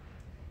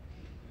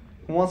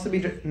 Who wants to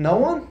be no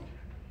one?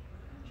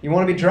 You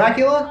want to be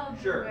Dracula?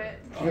 Sure.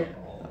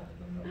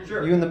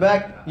 Sure. You in the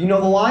back? You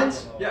know the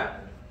lines? Yeah.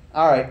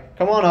 All right,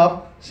 come on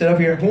up. Sit up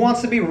here. Who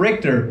wants to be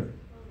Richter?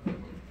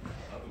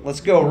 Let's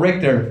go,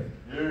 Richter.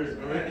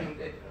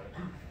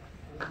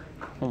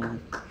 Hold on.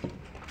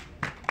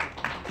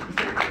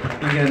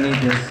 You're gonna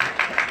need this.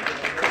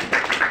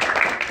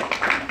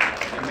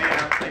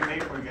 They may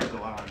forget the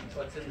lines.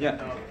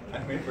 Yeah.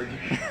 I'm waiting for you.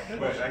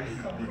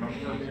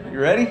 You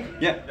ready?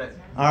 Yeah.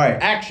 All right,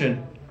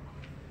 action.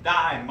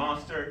 Die,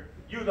 monster!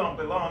 You don't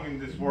belong in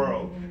this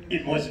world.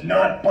 It was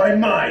not by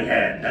my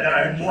hand that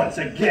I am once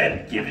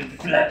again given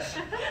flesh.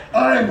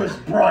 I was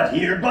brought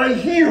here by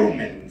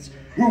humans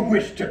who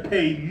wish to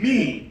pay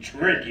me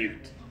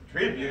tribute.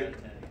 Tribute?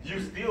 You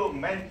steal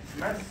men's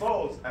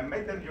souls and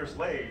make them your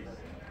slaves.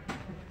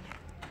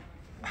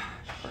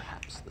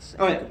 Perhaps the same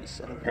Oh, yeah. could be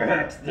said of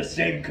Perhaps the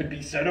same could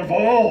be said of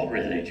all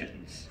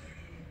religions.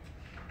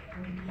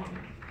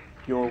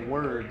 your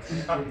words.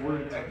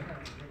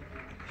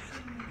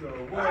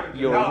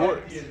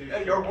 Your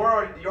Your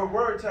words. Your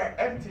words are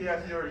empty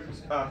as your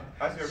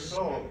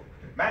soul.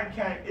 Man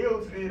can't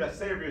ill to need a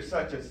savior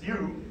such as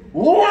you.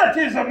 What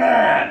is a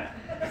man?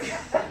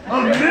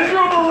 A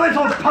miserable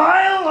little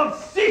pile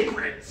of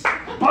secrets.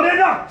 But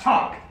enough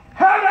talk.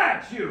 Have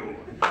at you.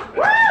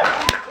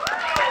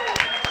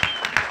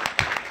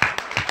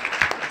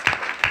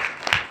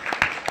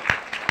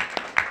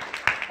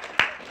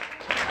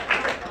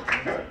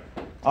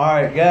 All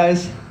right,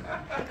 guys,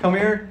 come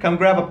here. Come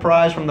grab a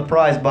prize from the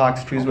prize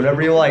box. Choose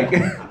whatever you like.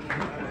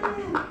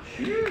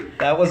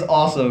 That was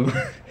awesome.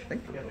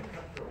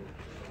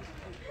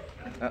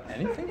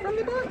 Anything from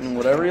the box?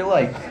 Whatever you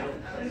like.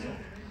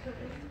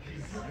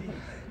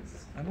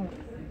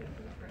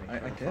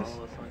 I guess.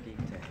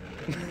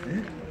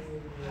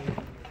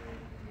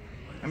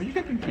 I mean, you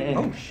can.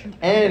 Oh shoot.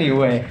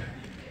 Anyway,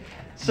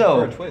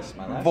 so For a twist,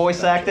 my last voice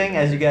step. acting,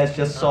 as you guys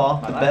just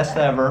saw, My the last best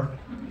step. ever.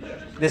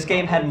 This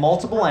game had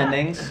multiple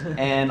endings,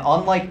 and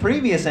unlike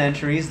previous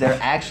entries, they're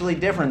actually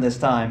different this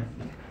time.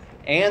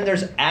 And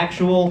there's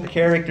actual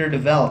character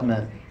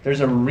development. There's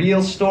a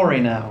real story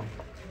now.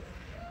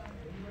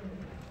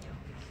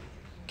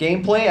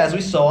 Gameplay, as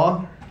we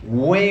saw,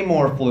 way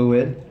more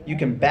fluid. You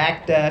can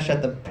backdash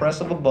at the press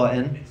of a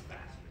button.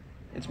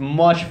 It's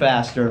much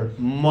faster,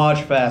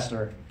 much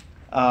faster.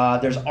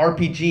 There's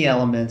RPG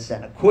elements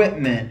and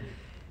equipment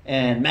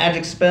and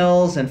magic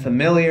spells and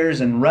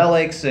familiars and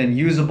relics and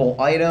usable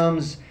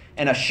items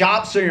and a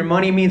shop so your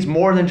money means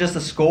more than just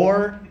a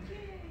score.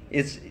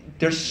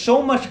 There's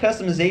so much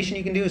customization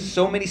you can do,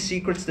 so many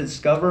secrets to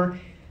discover.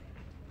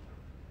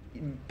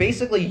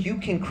 Basically, you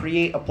can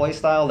create a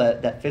playstyle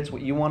that fits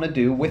what you want to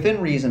do, within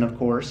reason, of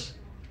course.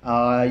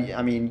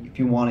 I mean, if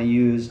you want to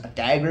use a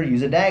dagger,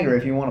 use a dagger.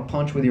 If you want to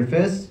punch with your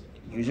fists,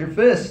 use your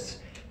fists.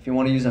 If you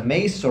want to use a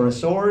mace or a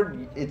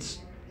sword, it's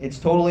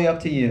totally up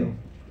to you.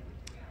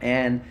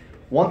 And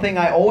one thing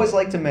I always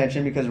like to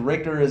mention, because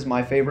Richter is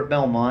my favorite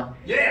Belmont,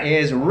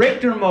 is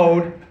Richter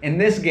mode in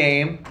this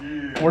game,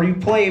 where you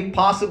play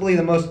possibly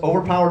the most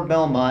overpowered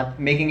Belmont,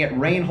 making it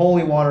rain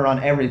holy water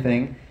on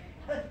everything.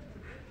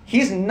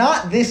 He's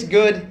not this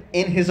good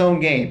in his own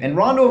game. In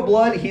Rondo of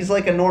Blood, he's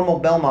like a normal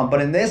Belmont, but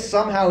in this,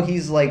 somehow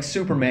he's like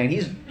Superman.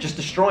 He's just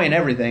destroying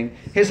everything.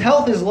 His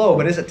health is low,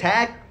 but his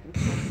attack,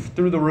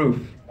 through the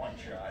roof.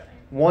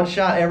 One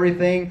shot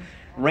everything.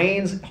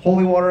 Rains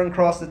holy water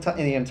across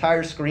the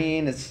entire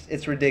screen.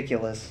 It's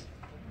ridiculous.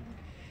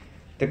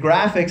 The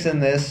graphics in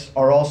this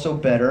are also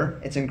better.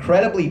 It's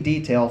incredibly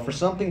detailed. For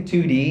something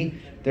 2D,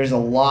 there's a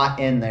lot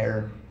in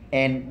there,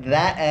 and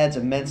that adds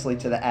immensely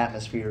to the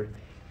atmosphere.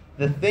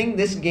 The thing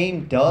this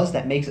game does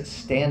that makes it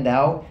stand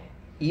out,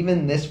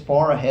 even this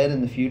far ahead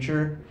in the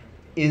future,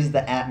 is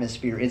the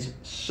atmosphere. It's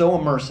so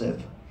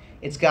immersive.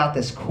 It's got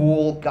this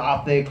cool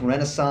Gothic,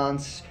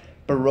 Renaissance,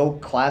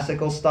 Baroque,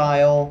 classical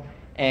style,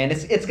 and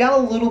it's got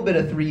a little bit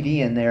of 3D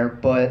in there,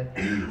 but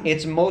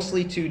it's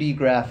mostly 2D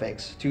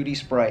graphics, 2D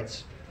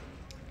sprites.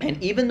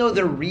 And even though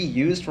they're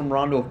reused from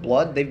Rondo of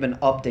Blood, they've been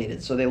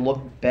updated, so they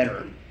look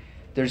better.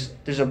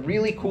 There's a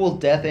really cool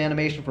death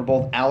animation for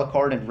both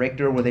Alucard and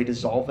Richter where they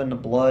dissolve into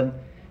blood,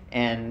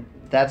 and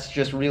that's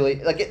just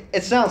really, like,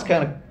 it sounds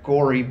kind of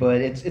gory,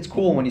 but it's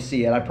cool when you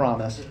see it, I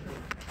promise.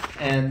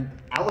 And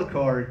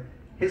Alucard,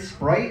 his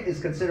sprite is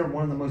considered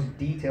one of the most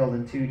detailed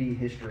in 2D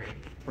history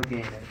for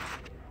gaming.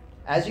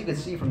 As you can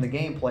see from the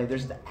gameplay,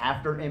 there's the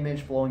after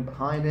image flowing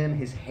behind him,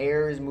 his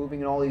hair is moving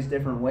in all these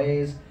different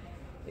ways.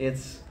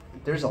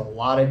 There's a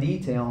lot of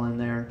detail in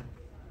there.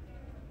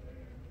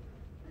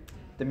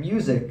 The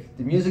music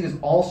is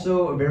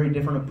also a very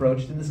different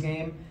approach to this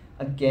game.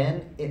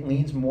 Again, it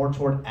leans more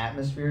toward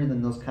atmosphere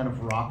than those kind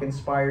of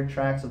rock-inspired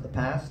tracks of the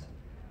past.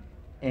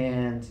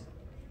 And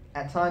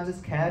at times it's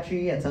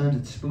catchy, at times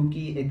it's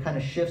spooky, it kind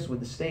of shifts with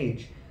the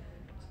stage.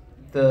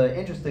 The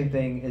interesting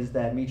thing is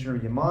that Michiru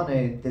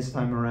Yamane, this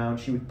time around,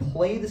 she would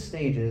play the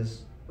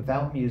stages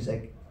without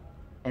music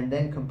and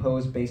then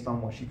compose based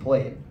on what she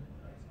played.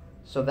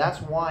 So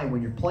that's why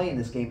when you're playing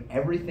this game,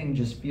 everything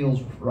just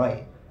feels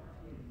right.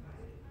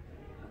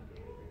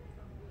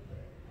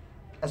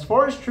 As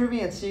far as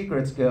trivia and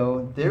secrets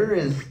go, there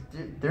is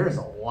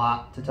a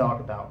lot to talk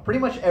about. Pretty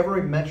much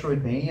every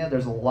Metroidvania,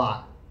 there's a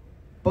lot.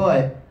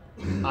 But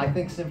I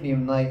think Symphony of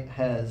Night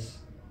has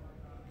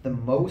the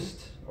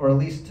most, or at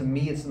least to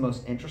me it's the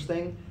most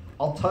interesting.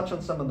 I'll touch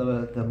on some of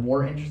the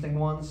more interesting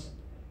ones.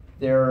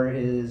 There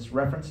is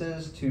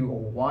references to a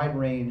wide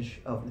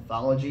range of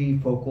mythology,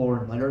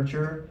 folklore, and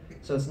literature.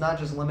 So it's not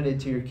just limited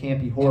to your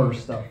campy horror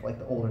stuff like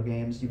the older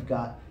games. You've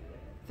got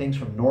things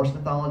from Norse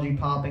mythology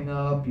popping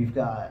up. You've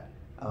got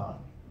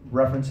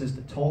references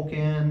to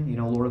Tolkien, you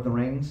know, Lord of the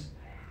Rings.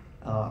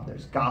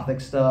 There's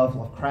Gothic stuff,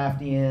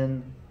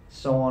 Lovecraftian,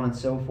 so on and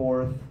so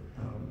forth.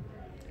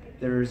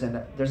 There's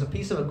a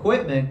piece of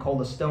equipment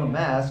called a stone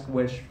mask,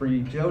 which for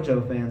you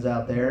JoJo fans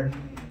out there,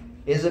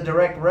 is a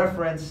direct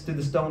reference to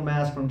the stone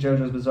mask from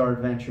JoJo's Bizarre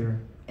Adventure.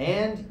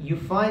 And you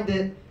find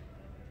it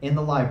in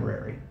the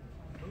library,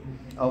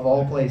 of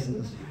all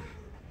places.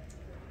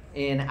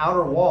 In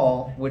Outer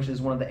Wall, which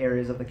is one of the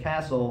areas of the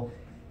castle,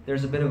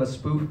 there's a bit of a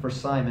spoof for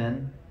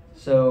Simon.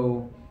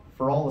 So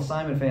for all the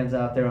Simon fans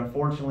out there,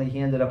 unfortunately he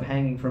ended up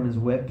hanging from his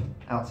whip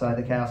outside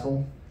the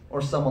castle,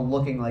 or someone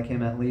looking like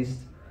him at least.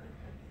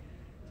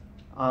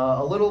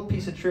 A little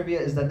piece of trivia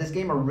is that this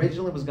game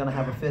originally was going to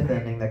have a 5th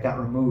ending that got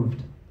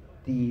removed.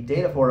 The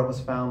data for it was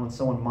found when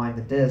someone mined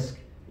the disc,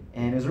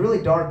 and it was a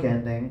really dark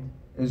ending.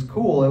 It was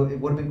cool. It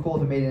would have been cool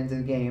if it made it into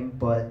the game,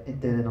 but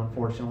it didn't,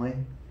 unfortunately.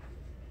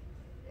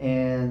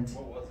 And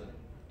What was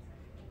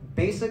it?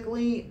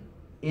 basically,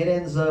 it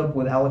ends up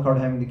with Alucard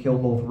having to kill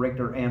both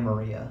Richter and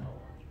Maria.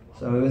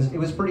 So it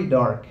was pretty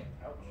dark.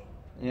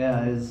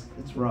 Yeah, it's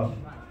rough.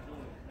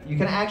 You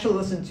can actually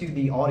listen to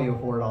the audio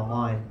for it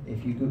online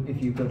if you go to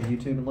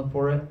YouTube and look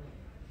for it,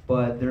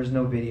 but there's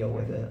no video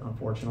with it,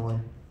 unfortunately.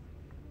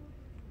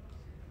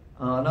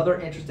 Another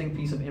interesting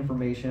piece of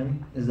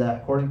information is that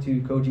according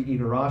to Koji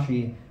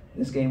Igarashi,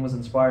 this game was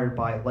inspired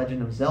by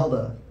Legend of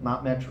Zelda,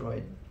 not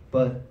Metroid,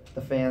 but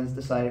the fans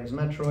decided it was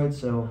Metroid,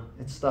 so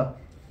it stuck.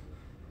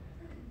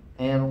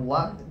 And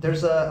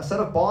there's a set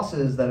of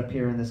bosses that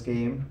appear in this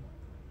game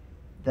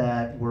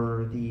that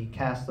were the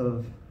cast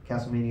of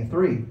Castlevania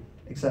 3,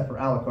 except for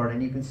Alucard,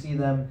 and you can see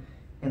them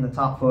in the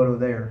top photo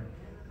there.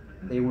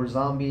 They were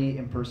zombie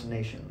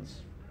impersonations.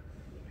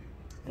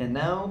 And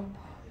now,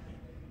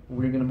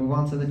 we're going to move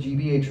on to the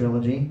GBA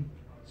trilogy.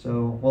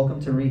 So,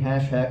 welcome to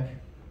Rehash Heck.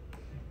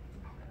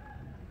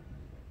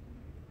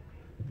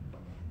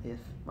 If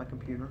my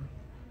computer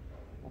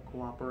will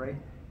cooperate.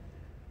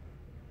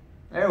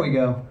 There we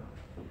go.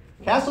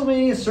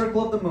 Castlevania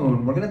Circle of the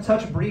Moon. We're going to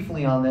touch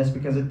briefly on this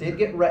because it did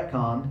get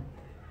retconned,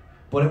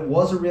 but it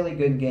was a really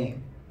good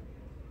game.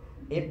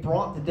 It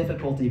brought the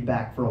difficulty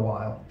back for a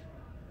while.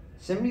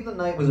 Symphony of the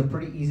Night was a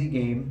pretty easy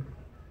game.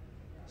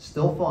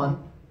 Still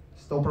fun.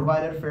 Still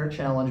provided a fair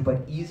challenge,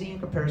 but easy in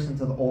comparison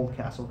to the old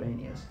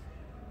Castlevanias.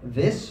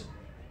 This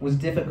was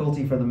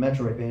difficulty for the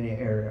Metroidvania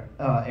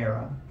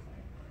era.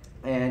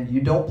 And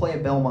you don't play a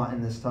Belmont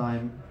in this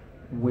time,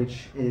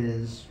 which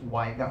is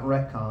why it got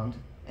retconned,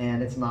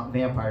 and it's not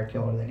Vampire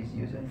Killer that he's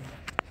using.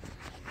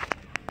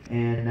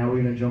 And now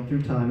we're going to jump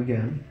through time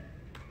again,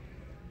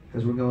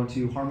 because we're going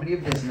to Harmony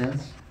of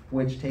Dissonance,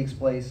 which takes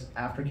place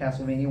after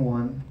Castlevania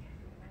 1,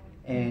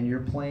 and you're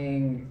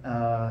playing,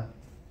 I'm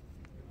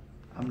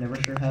never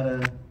sure how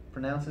to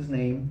pronounce his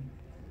name.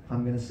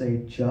 I'm going to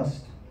say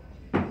Juiced.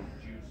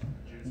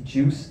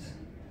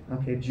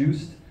 Okay,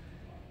 Juiced.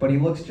 But he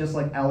looks just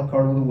like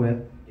Alucard with a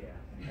whip.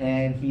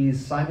 And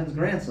he's Simon's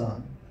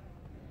grandson.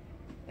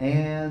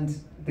 And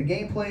the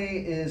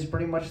gameplay is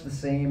pretty much the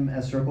same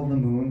as Circle of the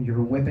Moon.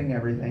 You're whipping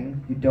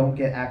everything. You don't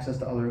get access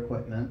to other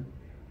equipment.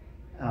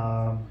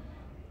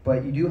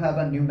 But you do have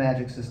a new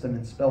magic system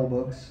in spell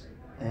books.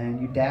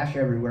 And you dash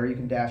everywhere. You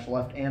can dash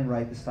left and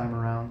right this time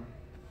around.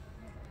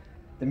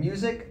 The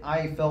music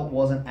I felt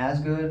wasn't as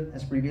good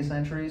as previous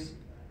entries.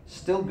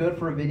 Still good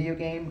for a video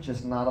game,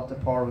 just not up to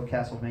par with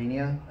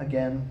Castlevania.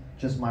 Again,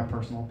 just my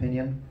personal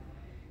opinion.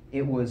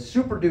 It was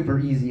super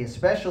duper easy,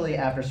 especially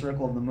after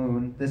Circle of the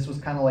Moon. This was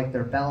kind of like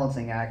their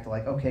balancing act,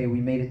 like, okay, we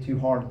made it too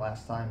hard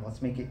last time,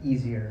 let's make it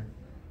easier.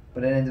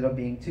 But it ended up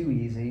being too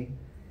easy.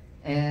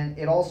 And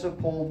it also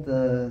pulled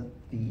the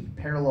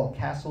parallel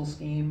castle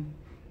scheme,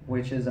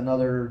 which is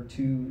another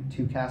two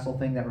castle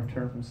thing that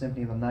returned from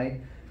Symphony of the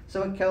Night.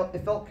 So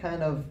it felt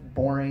kind of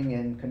boring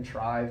and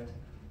contrived.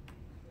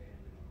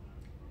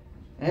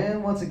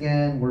 And once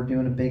again, we're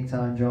doing a big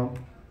time jump.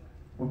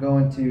 We're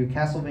going to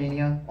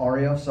Castlevania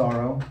Aria of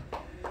Sorrow,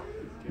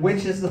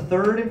 which is the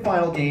third and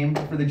final game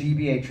for the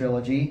GBA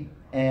trilogy.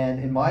 And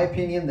in my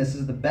opinion, this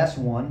is the best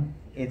one.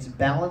 It's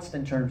balanced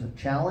in terms of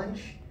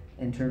challenge,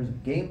 in terms of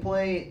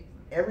gameplay.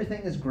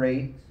 Everything is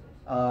great.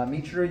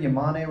 Michiru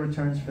Yamane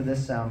returns for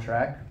this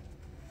soundtrack.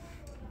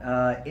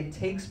 It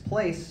takes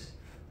place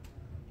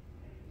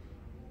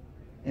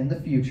in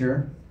the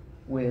future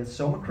with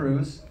Soma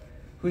Cruz,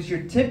 who's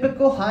your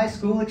typical high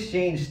school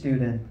exchange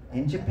student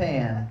in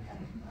Japan.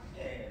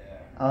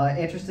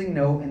 Interesting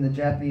note, in the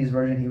Japanese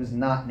version, he was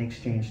not an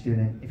exchange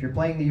student. If you're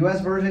playing the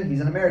US version,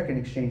 he's an American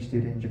exchange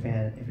student in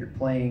Japan. If you're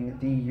playing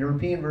the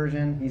European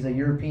version, he's a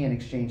European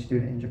exchange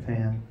student in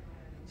Japan.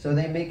 So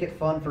they make it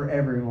fun for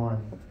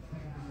everyone.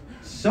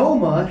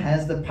 Soma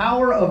has the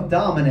power of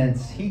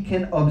dominance. He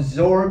can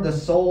absorb the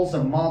souls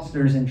of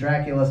monsters in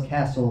Dracula's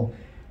castle,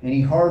 and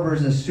he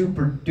harbors a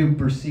super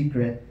duper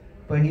secret,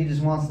 but he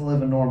just wants to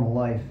live a normal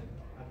life.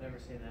 I've never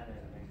seen that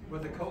anime.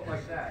 With a coat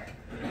like that.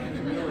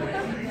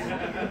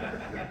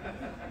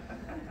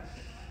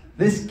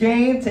 This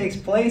game takes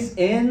place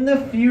in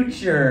the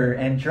future,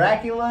 and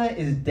Dracula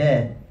is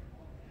dead.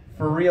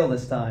 For real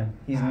this time.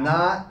 He's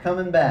not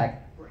coming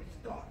back.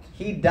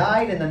 He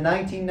died in the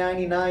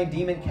 1999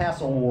 Demon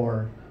Castle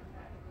War,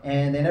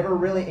 and they never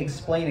really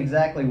explain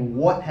exactly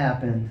what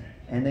happened,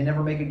 and they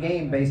never make a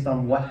game based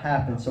on what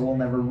happened, so we'll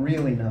never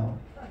really know.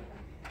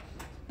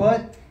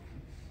 But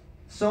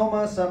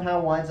Soma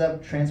somehow winds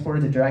up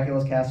transported to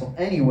Dracula's castle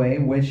anyway,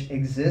 which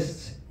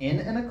exists in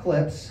an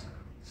eclipse.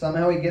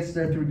 Somehow he gets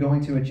there through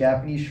going to a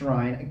Japanese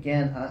shrine.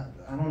 Again,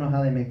 I don't know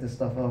how they make this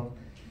stuff up.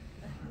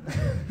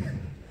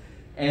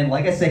 And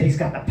like I said, he's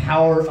got the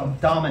power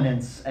of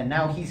dominance, and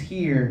now he's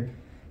here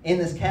in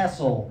this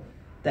castle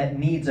that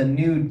needs a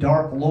new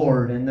Dark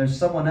Lord, and there's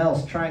someone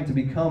else trying to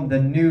become the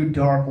new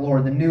Dark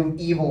Lord, the new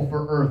evil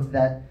for Earth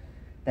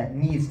that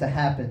needs to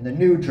happen, the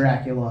new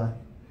Dracula.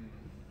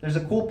 There's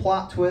a cool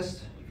plot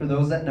twist for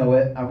those that know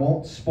it. I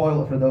won't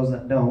spoil it for those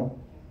that don't.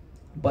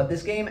 But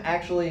this game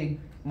actually,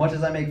 much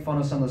as I make fun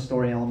of some of the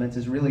story elements,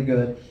 is really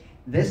good.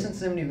 This and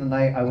Symphony of the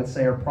Night, I would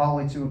say, are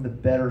probably two of the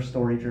better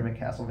story-driven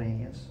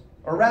Castlevanias.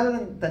 Or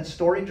rather than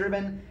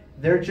story-driven,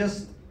 they're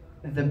just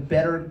the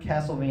better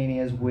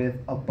Castlevanias with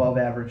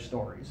above-average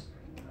stories.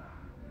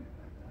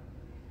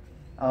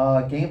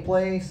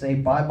 Gameplay, say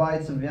bye-bye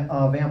to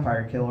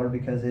Vampire Killer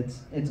because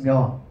it's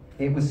gone.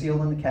 It was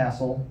sealed in the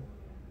castle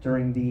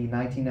during the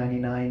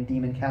 1999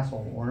 Demon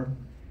Castle War.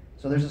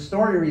 So there's a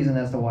story reason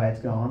as to why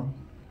it's gone.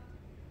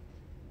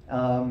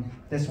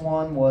 This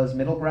one was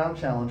middle ground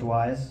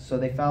challenge-wise, so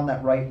they found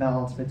that right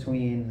balance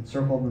between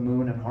Circle of the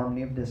Moon and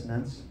Harmony of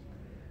Dissonance.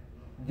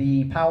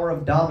 The power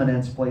of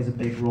dominance plays a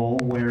big role,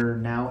 where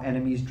now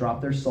enemies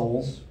drop their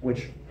souls,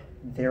 which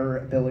their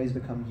abilities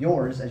become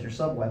yours as your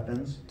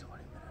sub-weapons.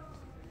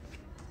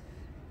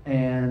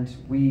 And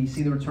we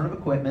see the return of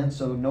equipment,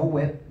 so no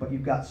whip, but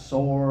you've got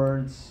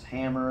swords,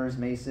 hammers,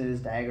 maces,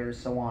 daggers,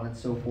 so on and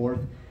so forth.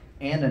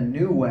 And a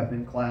new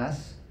weapon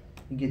class.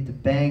 You get to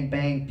bang,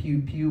 bang, pew,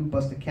 pew,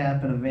 bust a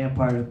cap in a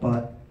vampire's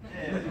butt.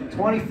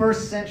 21st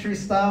century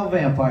style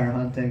vampire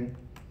hunting.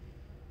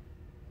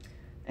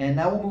 And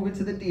now we'll move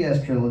into the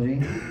DS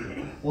trilogy.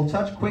 We'll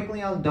touch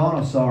quickly on Dawn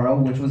of Sorrow,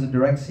 which was a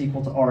direct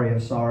sequel to Aria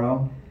of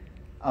Sorrow.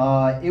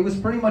 It was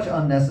pretty much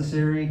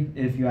unnecessary,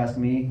 if you ask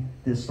me.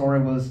 The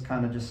story was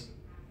kind of just,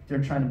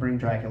 they're trying to bring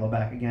Dracula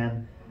back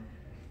again.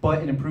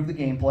 But it improved the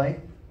gameplay,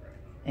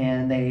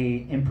 and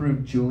they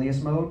improved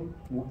Julius mode.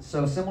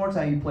 So similar to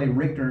how you play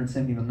Richter in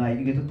Symphony of the Night,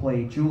 you get to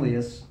play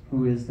Julius,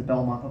 who is the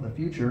Belmont of the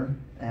future,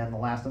 and the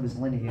last of his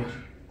lineage.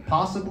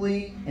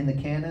 Possibly, in the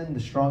canon, the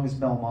strongest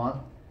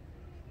Belmont.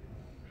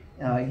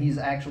 He's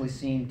actually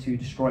seen to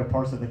destroy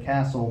parts of the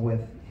castle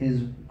with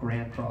his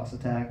Grand Cross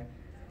attack.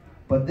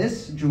 But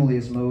this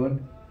Julius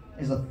mode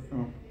is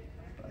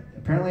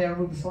apparently I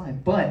removed the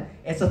slide, but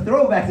it's a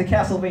throwback to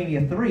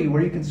Castlevania 3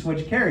 where you can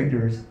switch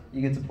characters.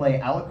 You get to play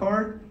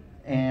Alucard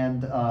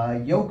and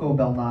Yoko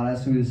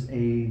Belnadas, who is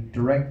a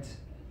direct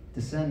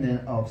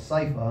descendant of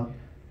Sypha.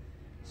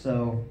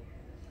 So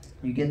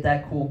you get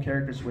that cool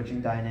character switching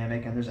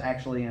dynamic, and there's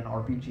actually an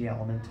RPG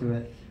element to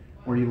it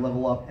where you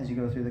level up as you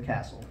go through the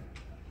castle.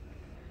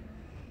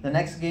 The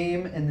next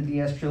game in the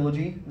DS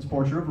trilogy is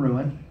Portrait of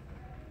Ruin,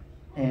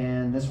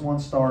 and this one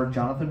starred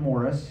Jonathan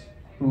Morris,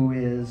 who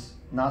is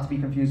not to be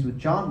confused with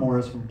John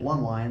Morris from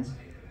Bloodlines,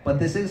 but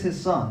this is his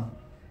son,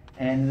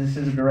 and this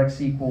is a direct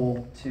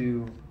sequel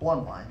to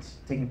Bloodlines,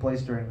 taking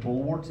place during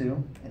World War II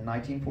in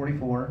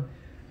 1944,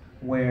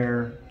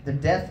 where the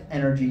death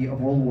energy of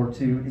World War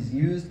II is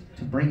used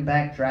to bring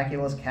back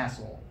Dracula's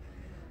castle.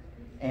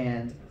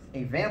 And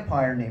a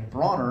vampire named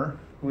Bronner,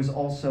 who is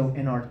also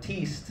an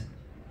artiste,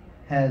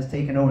 has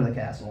taken over the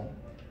castle.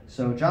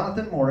 So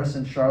Jonathan Morris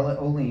and Charlotte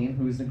O'Lean,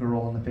 who is the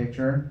girl in the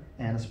picture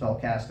and a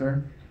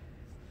spellcaster,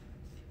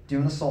 do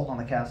an assault on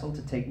the castle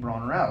to take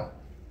Bronner out.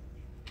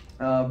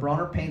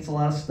 Bronner paints a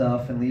lot of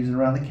stuff and leaves it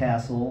around the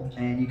castle,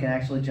 and you can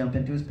actually jump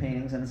into his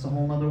paintings, and it's a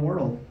whole other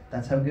world.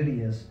 That's how good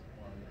he is.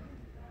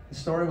 The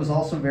story was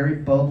also very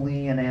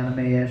bubbly and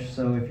anime-ish,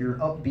 so if you're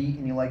upbeat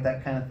and you like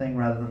that kind of thing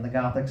rather than the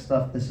gothic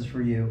stuff, this is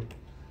for you.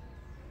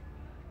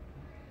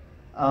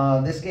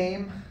 This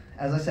game,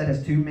 as I said,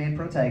 has two main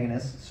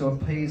protagonists, so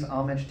it pays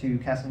homage to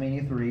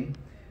Castlevania 3.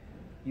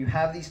 You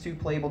have these two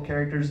playable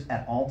characters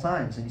at all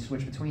times, and you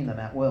switch between them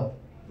at will.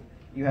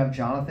 You have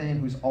Jonathan,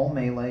 who's all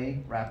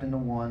melee, wrapped into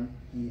one.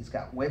 He's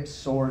got whips,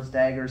 swords,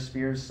 daggers,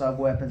 spears,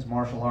 sub-weapons,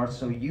 martial arts,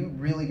 so you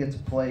really get to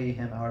play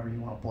him however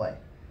you want to play.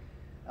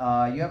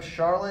 You have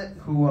Charlotte,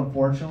 who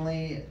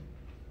unfortunately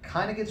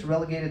kind of gets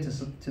relegated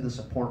to the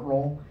support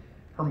role.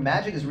 Her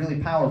magic is really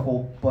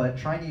powerful, but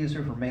trying to use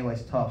her for melee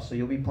is tough, so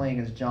you'll be playing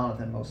as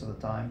Jonathan most of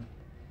the time.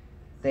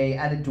 They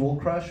added Dual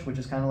Crush, which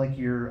is kind of like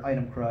your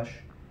item crush,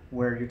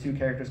 where your two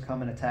characters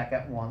come and attack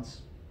at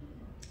once.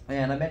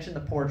 And I mentioned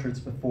the portraits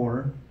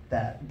before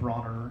that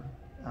Bronner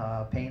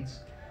paints.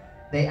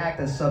 They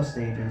act as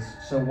sub-stages,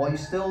 so while you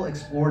still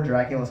explore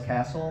Dracula's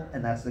castle,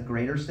 and that's the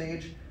greater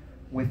stage,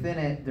 within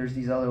it there's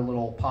these other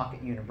little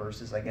pocket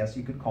universes, I guess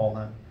you could call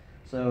them.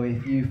 So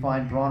if you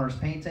find Bronner's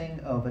painting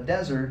of a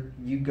desert,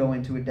 you go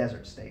into a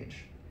desert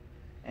stage.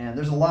 And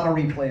there's a lot of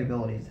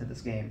replayability to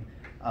this game.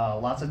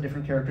 Lots of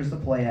different characters to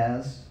play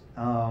as,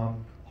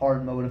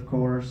 hard mode of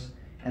course,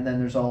 and then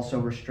there's also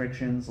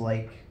restrictions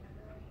like,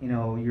 you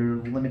know, you're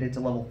limited to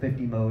level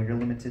 50 mode, you're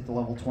limited to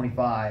level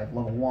 25,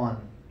 level 1,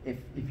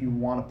 if you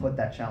want to put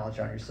that challenge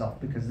on yourself,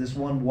 because this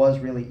one was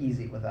really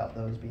easy without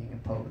those being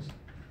imposed.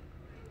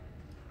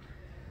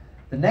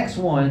 The next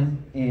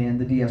one in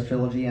the DS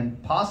trilogy,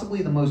 and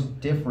possibly the most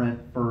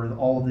different for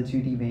all of the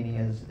 2D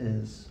Manias,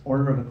 is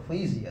Order of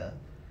Ecclesia.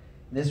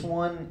 This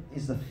one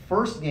is the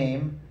first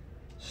game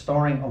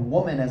starring a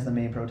woman as the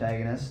main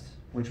protagonist,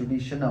 which would be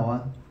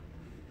Shinoa,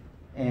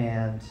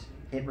 and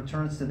it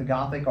returns to the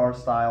Gothic art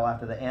style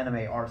after the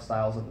anime art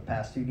styles of the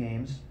past 2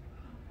 games.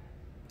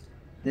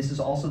 This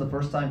is also the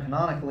first time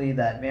canonically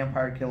that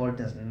Vampire Killer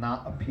does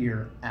not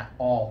appear at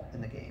all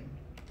in the game.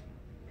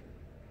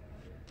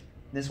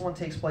 This one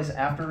takes place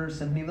after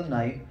Symphony of the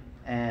Night,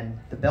 and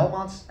the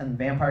Belmonts and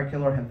Vampire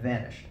Killer have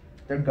vanished.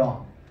 They're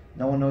gone.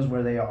 No one knows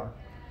where they are.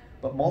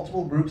 But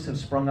multiple groups have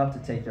sprung up to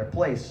take their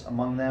place,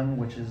 among them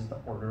which is the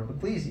Order of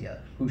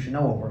Ecclesia, who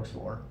Shinoa works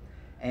for.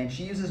 And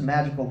she uses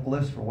magical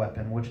glyphs for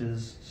weapon, which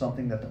is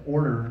something that the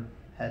Order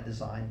had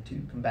designed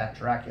to combat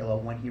Dracula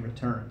when he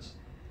returns.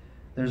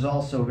 There's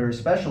also a very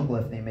special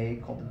glyph they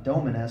made called the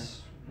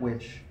Dominus,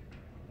 which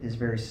is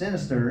very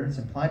sinister, it's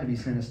implied to be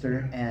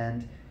sinister,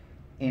 and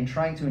in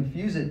trying to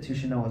infuse it to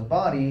Shinoa's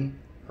body,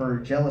 her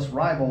jealous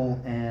rival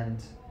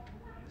and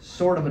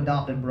sort of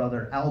adopted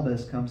brother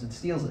Albus comes and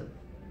steals it,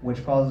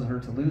 which causes her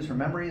to lose her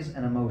memories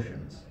and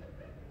emotions.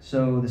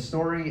 So the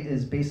story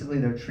is basically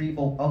the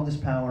retrieval of this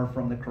power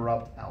from the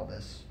corrupt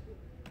Albus.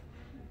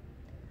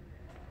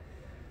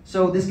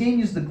 So this game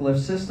used the glyph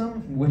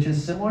system, which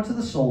is similar to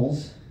the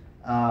Souls,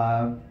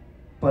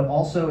 but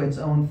also its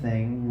own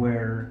thing,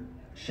 where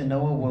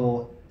Shinoa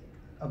will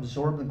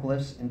absorb the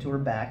glyphs into her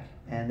back,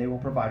 and they will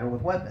provide her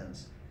with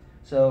weapons.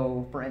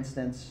 So, for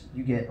instance,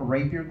 you get a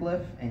rapier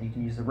glyph, and you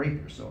can use the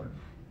rapier sword.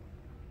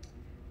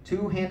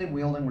 Two-handed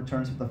wielding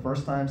returns for the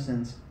first time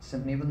since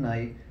Symphony of the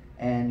Night,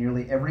 and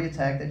nearly every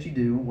attack that you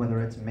do,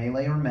 whether it's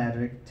melee or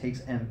magic,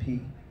 takes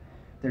MP.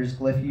 There's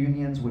glyph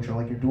unions, which are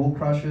like your dual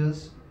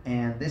crushes,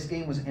 and this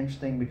game was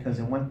interesting because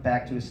it went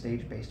back to a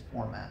stage-based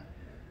format.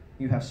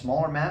 You have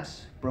smaller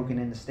maps broken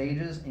into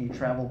stages, and you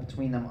travel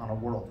between them on a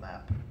world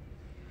map.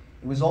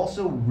 It was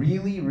also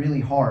really,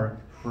 really hard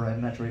for a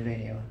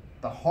Metroidvania,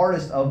 the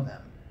hardest of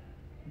them.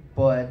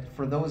 But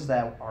for those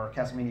that are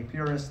Castlevania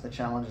purists, the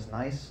challenge is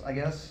nice, I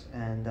guess,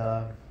 and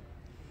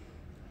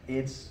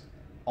it's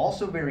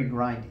also very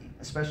grindy,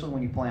 especially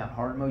when you play on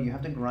hard mode. You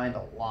have to grind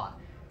a lot.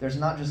 There's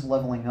not just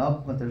leveling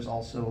up, but there's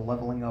also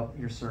leveling up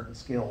your certain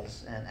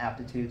skills and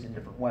aptitudes and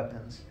different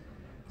weapons.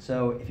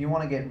 So if you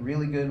want to get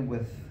really good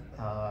with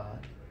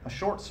a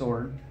short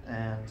sword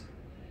and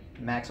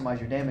maximize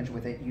your damage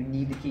with it, you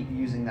need to keep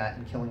using that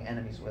and killing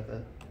enemies with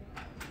it.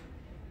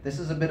 This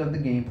is a bit of the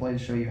gameplay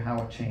to show you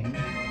how it changed.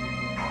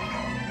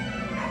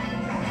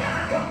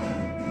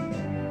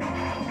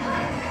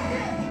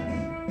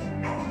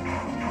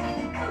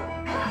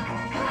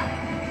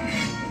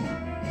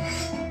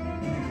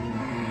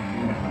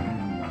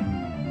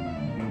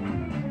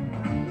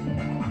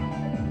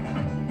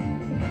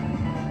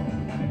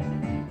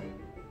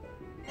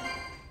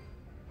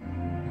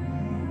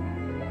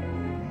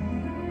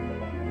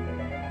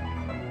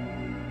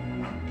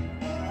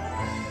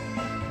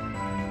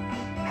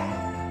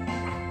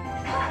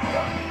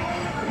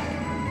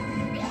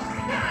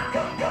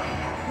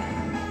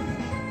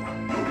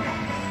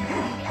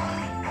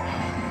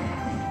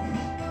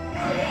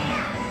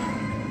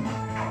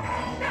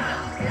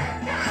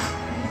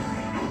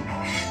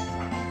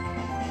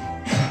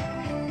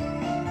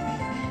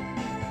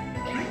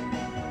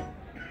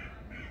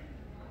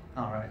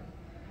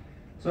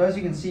 So as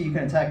you can see, you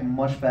can attack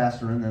much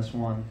faster in this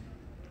one.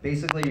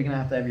 Basically, you're going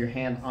to have your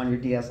hand on your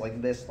DS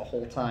like this the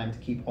whole time to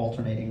keep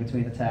alternating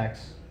between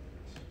attacks.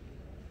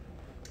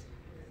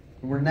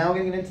 We're now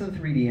getting into the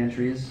 3D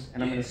entries,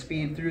 and I'm going to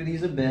speed through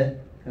these a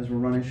bit because we're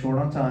running short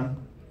on time.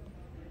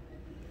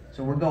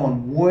 So we're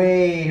going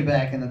way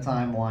back in the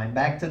timeline,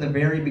 back to the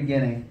very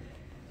beginning.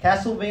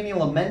 Castlevania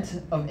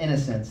Lament of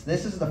Innocence.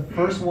 This is the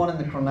first one in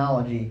the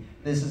chronology.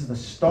 This is the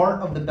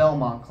start of the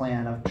Belmont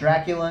clan of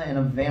Dracula and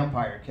a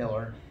vampire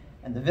killer.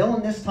 And the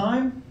villain this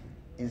time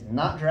is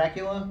not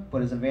Dracula,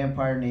 but is a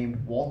vampire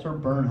named Walter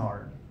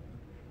Bernhard.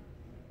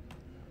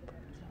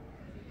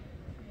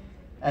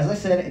 As I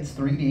said, it's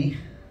 3D.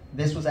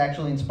 This was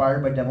actually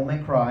inspired by Devil May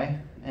Cry,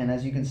 and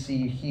as you can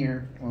see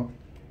here, well,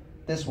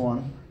 this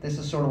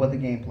is sort of what the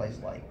gameplay's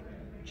like.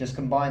 Just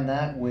combine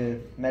that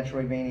with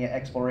Metroidvania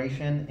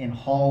exploration in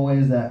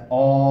hallways that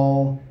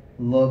all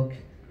look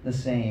the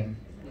same.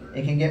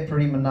 It can get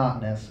pretty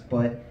monotonous,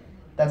 but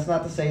that's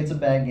not to say it's a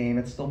bad game.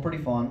 It's still pretty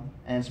fun,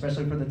 and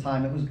especially for the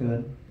time, it was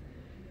good.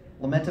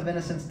 Lament of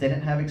Innocence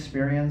didn't have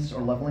experience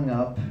or leveling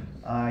up.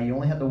 You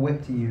only had the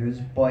whip to use,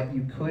 but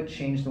you could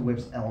change the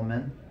whip's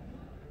element.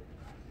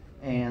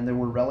 And there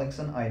were relics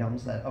and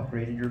items that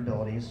upgraded your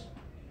abilities.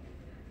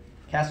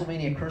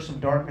 Castlevania Curse of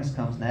Darkness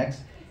comes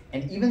next,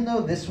 And even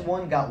though this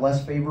one got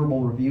less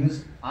favorable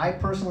reviews, I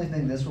personally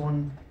think this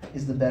one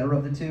is the better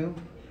of the two.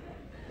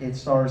 It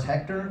stars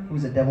Hector,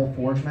 who's a Devil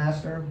Forge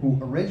Master, who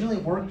originally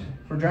worked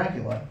for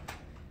Dracula.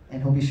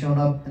 And he'll be showing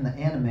up in the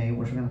anime,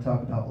 which we're going to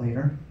talk about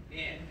later.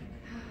 Yeah.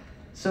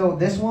 So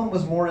this one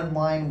was more in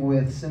line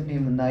with Symphony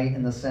of the Night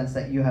in the sense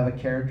that you have a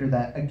character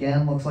that,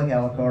 again, looks like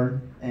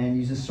Alucard and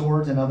uses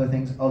swords and other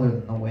things other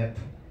than the whip.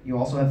 You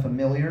also have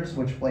familiars,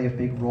 which play a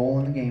big role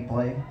in the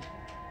gameplay.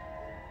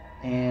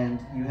 And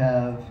you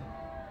have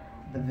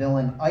the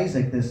villain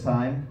Isaac this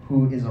time,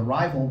 who is a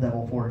rival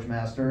Devil Forge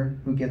Master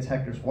who gets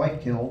Hector's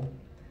wife killed.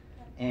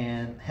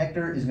 And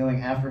Hector is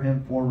going after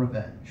him for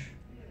revenge.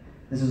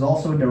 This is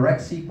also a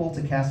direct sequel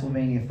to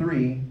Castlevania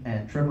 3,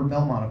 and Trevor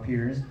Belmont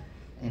appears,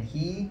 and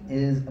he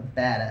is a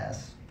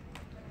badass.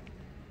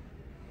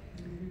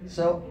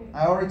 So,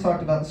 I already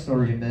talked about the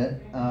story a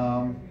bit.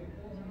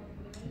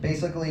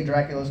 Basically,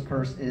 Dracula's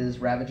curse is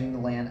ravaging the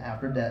land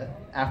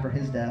after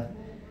his death,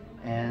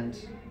 and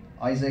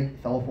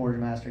Isaac, fellow Forge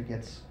Master,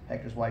 gets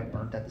Hector's wife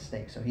burnt at the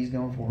stake, so he's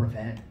going for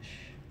revenge.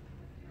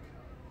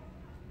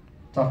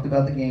 Talked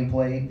about the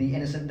gameplay. The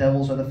innocent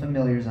devils are the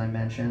familiars I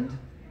mentioned.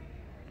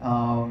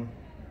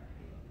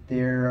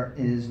 There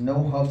is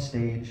no hub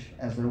stage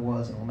as there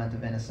was in Lament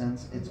of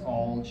Innocence. It's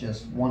all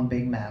just one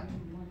big map.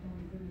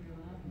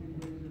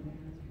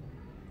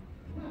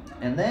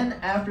 And then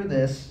after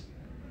this,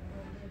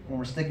 when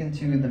we're sticking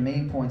to the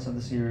main points of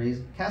the series,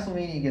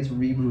 Castlevania gets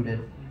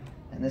rebooted.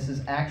 And this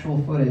is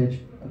actual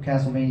footage of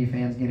Castlevania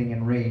fans getting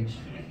enraged.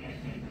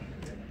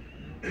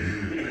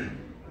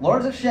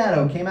 Lords of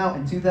Shadow came out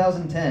in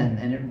 2010,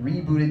 and it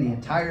rebooted the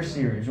entire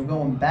series. We're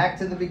going back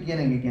to the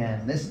beginning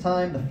again. This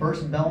time, the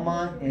first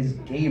Belmont is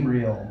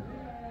Gabriel.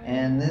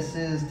 And this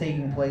is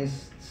taking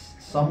place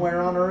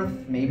somewhere on Earth,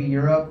 maybe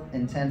Europe,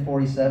 in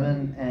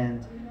 1047.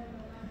 And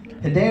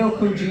Hideo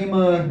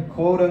Kojima,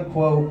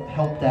 quote-unquote,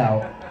 helped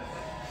out.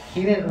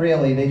 He didn't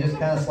really. They just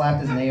kind of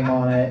slapped his name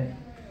on it.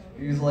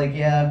 He was like,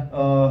 yeah,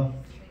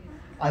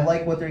 I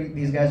like what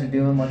these guys are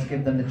doing. Let's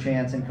give them the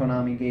chance. And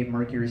Konami gave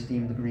Mercury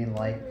Steam the green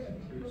light.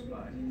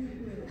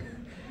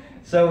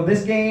 So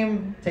this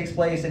game takes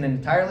place in an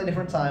entirely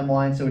different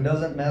timeline, so it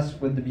doesn't mess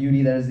with the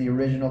beauty that is the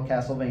original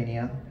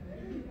Castlevania.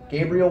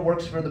 Gabriel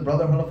works for the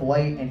Brotherhood of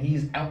Light, and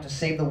he's out to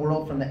save the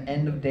world from the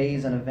end of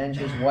days and avenge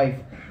his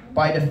wife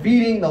by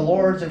defeating the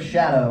Lords of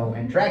Shadow.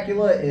 And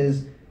Dracula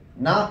is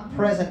not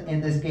present in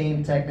this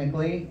game,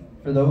 technically.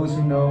 For those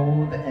who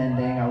know the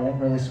ending, I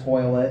won't really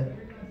spoil it.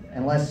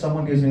 Unless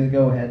someone gives me the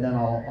go-ahead, then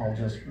I'll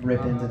just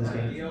rip into this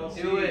game.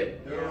 Do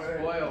it.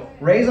 Spoil.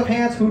 Raise of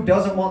hands who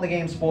doesn't want the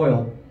game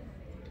spoiled.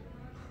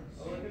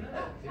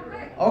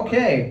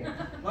 Okay.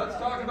 Let's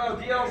talk about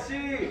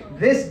DLC.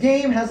 This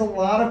game has a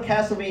lot of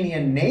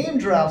Castlevania name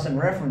drops and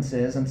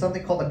references, and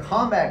something called the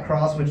Combat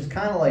Cross, which is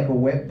kind of like a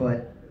whip,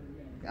 but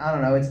I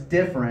don't know, it's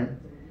different.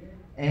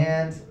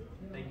 And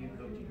Thank you,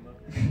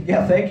 Kojima.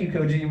 yeah, thank you,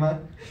 Kojima.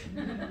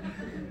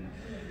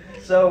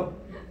 So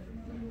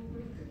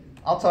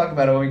I'll talk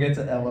about it when we get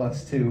to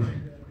LS2.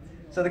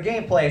 So the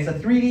gameplay, it's a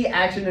 3D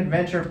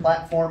action-adventure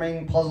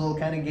platforming puzzle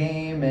kind of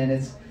game, and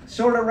it's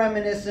sort of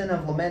reminiscent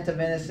of Lament of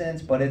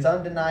Innocence, but it's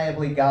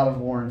undeniably God of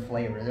War in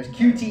flavor. There's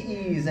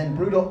QTEs and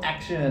brutal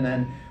action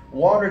and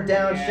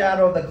watered-down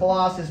Shadow of the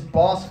Colossus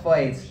boss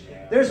fights.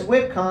 There's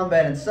whip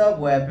combat and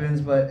sub-weapons,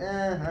 but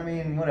I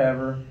mean,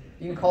 whatever.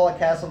 You can call it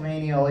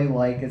Castlevania all you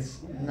like. It's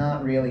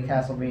not really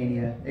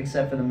Castlevania,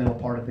 except for the middle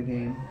part of the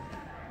game.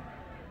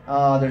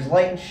 There's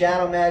light and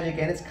shadow magic,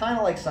 and it's kind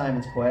of like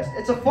Simon's Quest.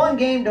 It's a fun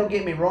game, don't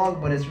get me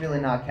wrong, but it's really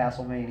not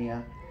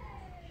Castlevania.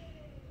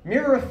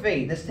 Mirror of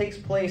Fate. This takes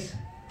place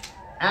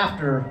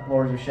after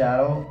Lords of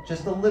Shadow,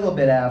 just a little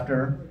bit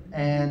after,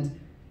 and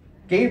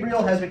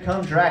Gabriel has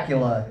become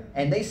Dracula,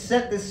 and they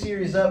set this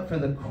series up for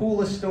the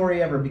coolest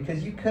story ever,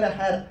 because you could have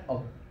had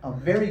a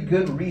very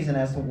good reason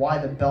as to why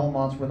the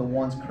Belmonts were the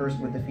ones cursed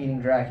with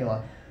defeating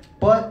Dracula.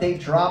 But they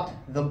dropped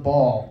the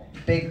ball,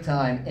 big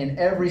time, in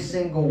every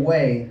single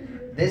way.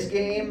 This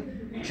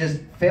game just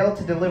failed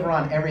to deliver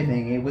on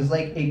everything. It was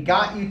like it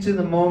got you to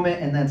the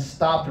moment and then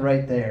stopped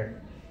right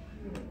there.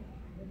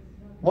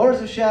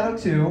 Lords of Shadow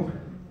 2,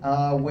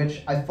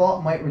 which I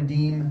thought might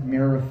redeem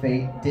Mirror of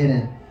Fate,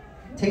 didn't.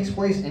 It takes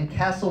place in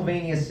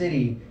Castlevania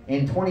City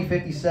in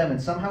 2057.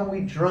 Somehow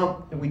we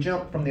jump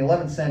from the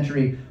 11th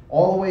century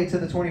all the way to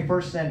the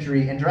 21st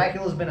century, and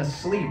Dracula's been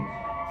asleep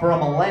for a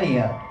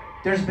millennia.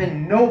 There's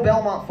been no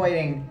Belmont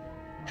fighting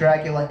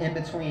Dracula in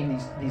between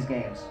these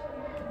games.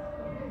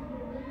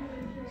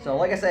 So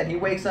like I said, he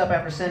wakes up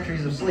after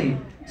centuries of sleep.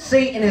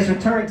 Satan is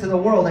returning to the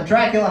world, and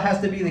Dracula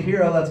has to be the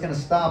hero that's going to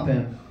stop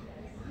him.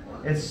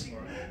 It's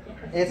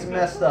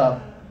messed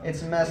up.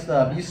 It's messed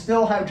up. You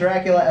still have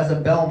Dracula as a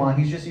Belmont.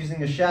 He's just using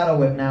the Shadow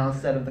Whip now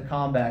instead of the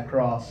Combat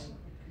Cross.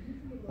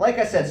 Like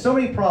I said, so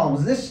many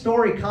problems. This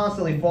story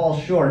constantly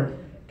falls short.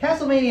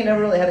 Castlevania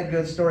never really had a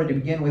good story to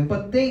begin with,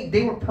 but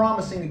they were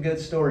promising a good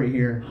story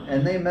here,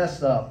 and they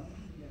messed up.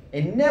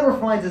 It never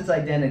finds its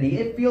identity.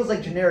 It feels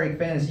like generic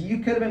fantasy. You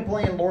could have been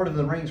playing Lord of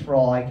the Rings for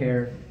all I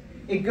care.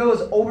 It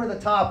goes over the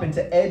top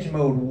into edge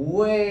mode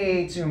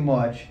way too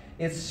much.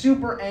 It's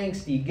super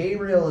angsty.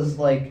 Gabriel is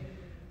like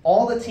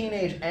all the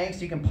teenage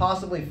angst you can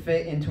possibly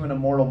fit into an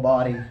immortal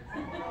body.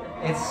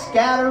 It's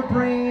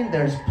scatterbrained,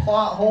 there's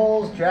plot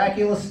holes,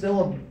 Dracula's still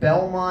a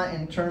Belmont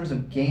in terms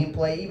of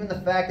gameplay, even the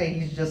fact that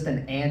he's just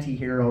an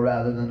anti-hero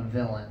rather than a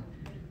villain.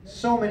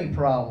 So many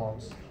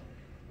problems.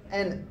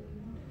 And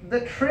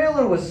the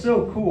trailer was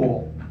so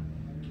cool.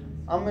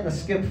 I'm going to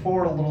skip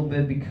forward a little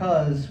bit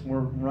because we're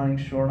running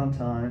short on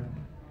time.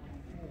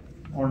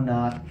 Or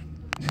not.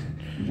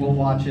 We'll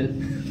watch it.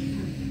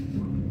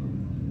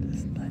 This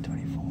is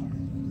 924.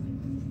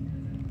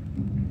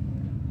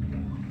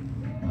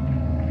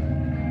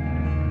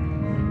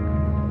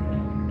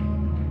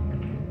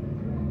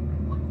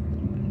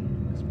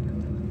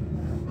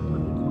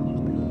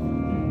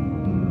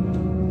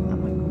 I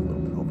might go a little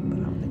bit over, but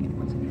I don't think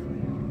anyone's in here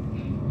right now.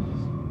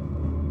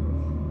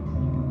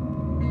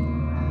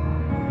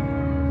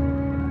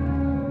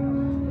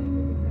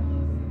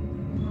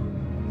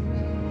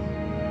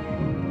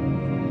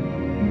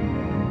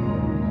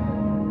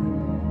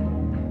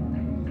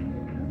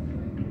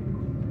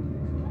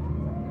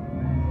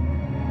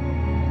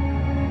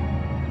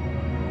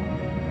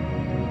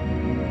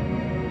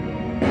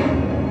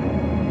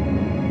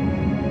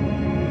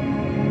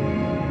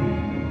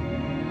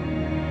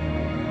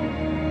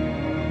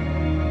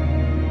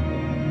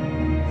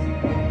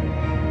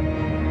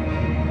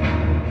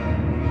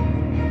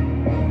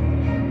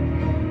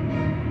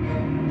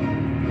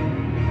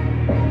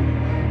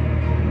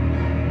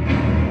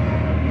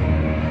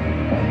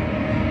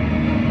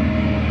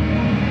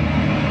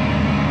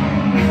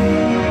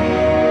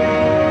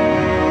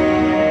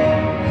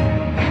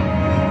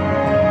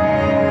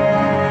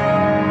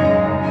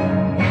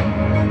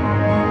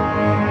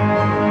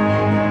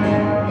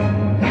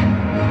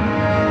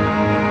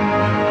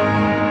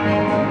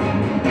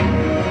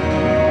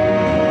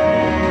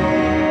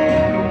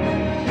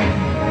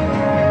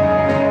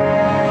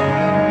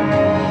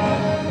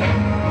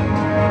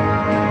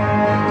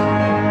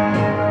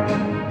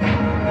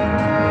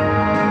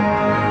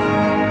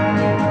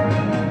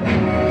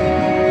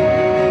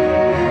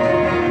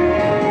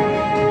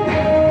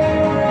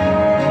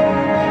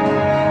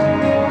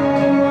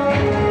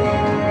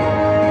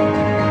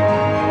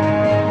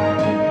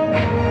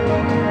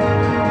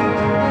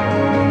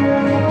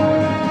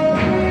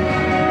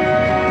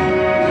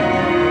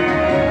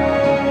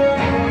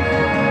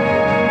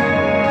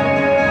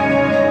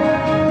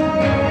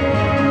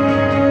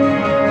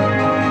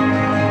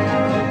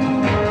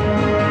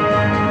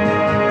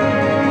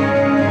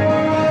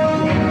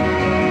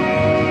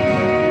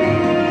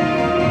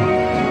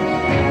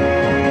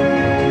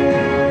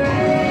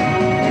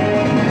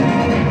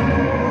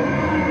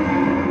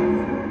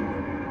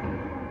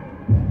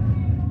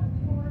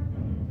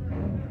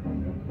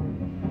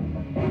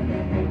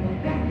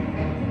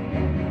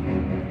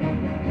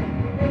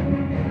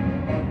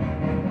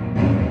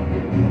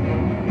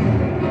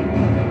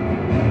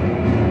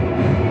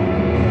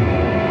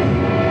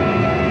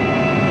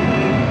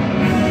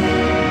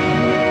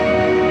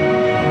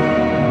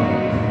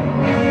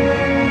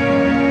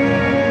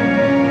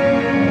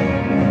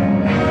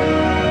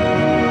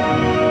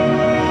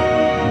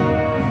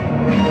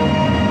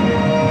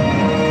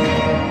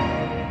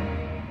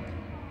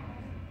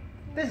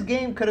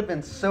 Could have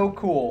been so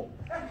cool.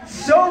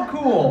 So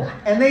cool.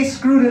 And they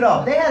screwed it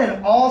up. They had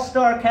an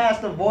all-star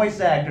cast of voice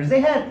actors.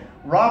 They had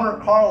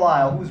Robert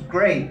Carlyle, who's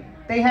great.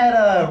 They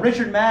had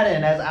Richard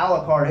Madden as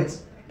Alucard.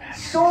 It's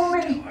so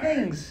many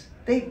things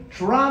they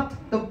dropped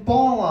the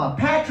ball on.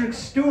 Patrick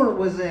Stewart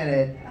was in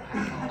it.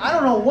 I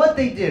don't know what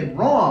they did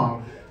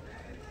wrong.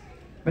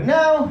 But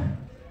now,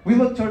 we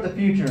look toward the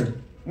future.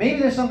 Maybe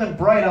there's something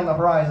bright on the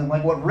horizon,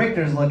 like what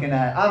Richter's looking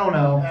at. I don't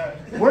know.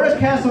 Where does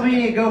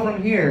Castlevania go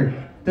from here?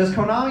 Does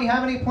Konami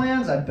have any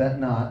plans? I bet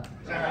not.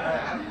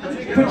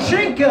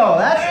 Pachinko!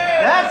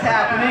 That's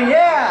happening,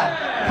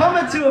 yeah!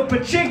 Coming to a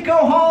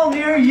Pachinko hall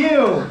near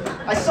you!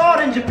 I saw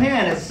it in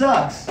Japan, it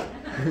sucks.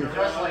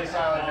 Just like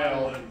Silent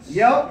Hill.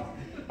 Yep.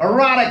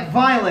 Erotic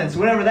violence,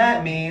 whatever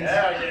that means.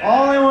 Yeah.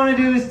 All I want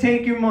to do is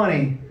take your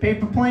money.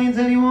 Paper planes,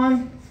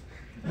 anyone?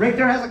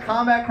 Richter has a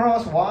combat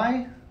cross,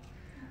 why?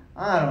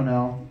 I don't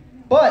know.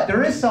 But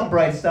there is some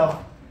bright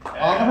stuff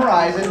on the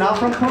horizon, not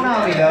from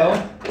Konami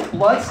though.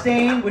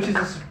 Bloodstained, which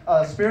is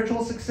a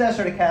spiritual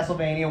successor to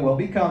Castlevania, will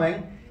be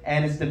coming,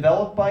 and it's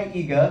developed by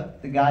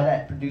Iga, the guy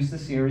that produced the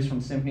series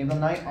from Symphony of the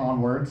Night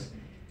onwards.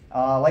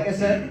 Like I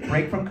said,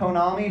 break from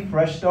Konami,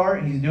 fresh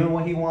start, he's doing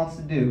what he wants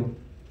to do.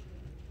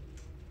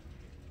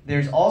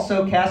 There's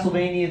also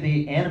Castlevania,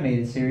 the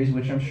animated series,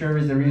 which I'm sure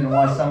is the reason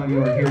why some of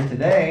you are here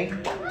today,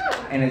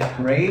 and it's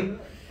great.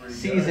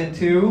 Season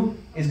 2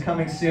 is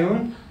coming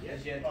soon.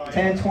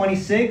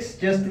 10/26,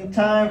 just in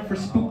time for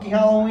spooky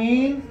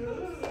Halloween.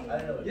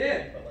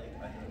 Yeah.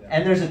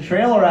 And there's a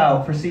trailer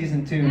out for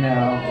season 2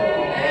 now.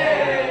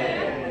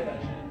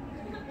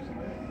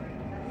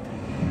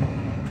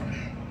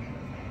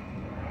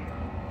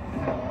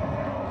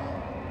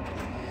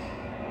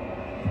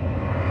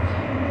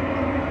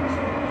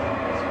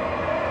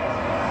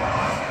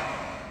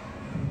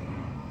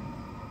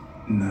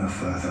 No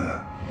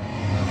further.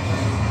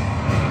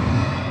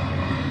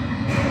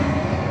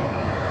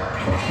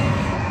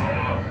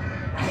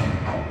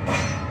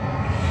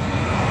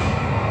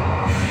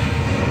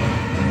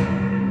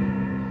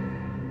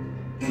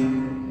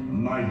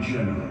 my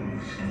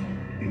generals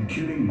in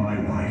killing my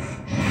wife.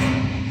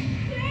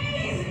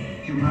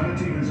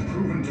 Humanity has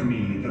proven to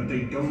me that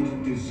they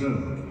don't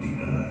deserve the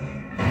earth.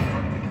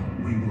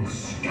 We will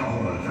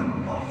scour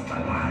them off the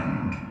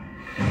land.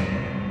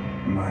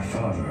 My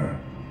father,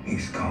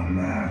 he's gone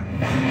mad.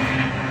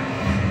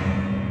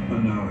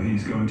 And now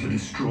he's going to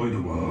destroy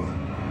the world.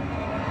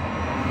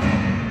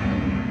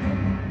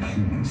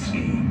 Human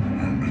scheme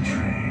and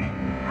betray.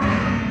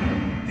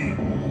 They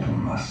all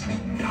must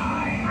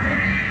die.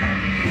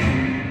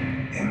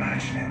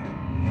 Imagine it.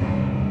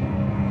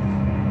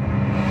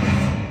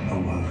 A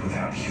world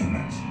without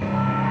humans.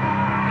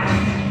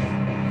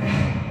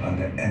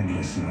 Under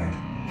endless night.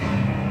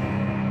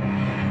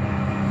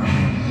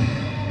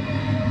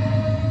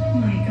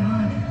 My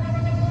God.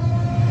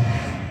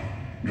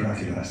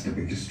 Dracula has to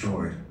be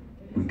destroyed.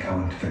 We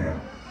can't fail.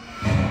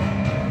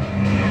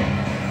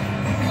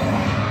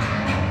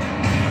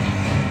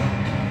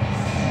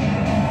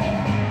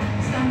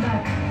 Stand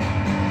back.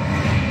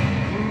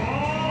 We're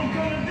all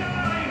gonna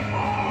die!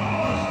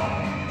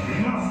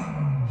 Enough!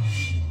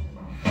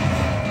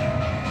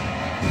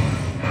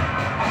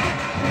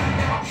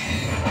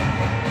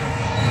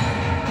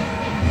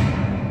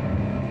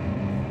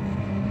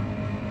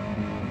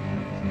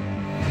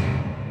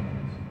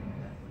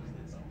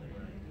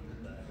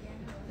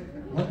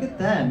 Look at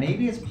that.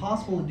 Maybe it's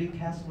possible to do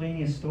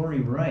Castlevania's story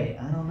right.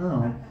 I don't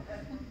know.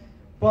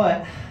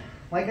 But,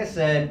 like I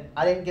said,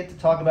 I didn't get to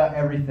talk about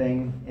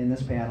everything in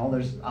this panel.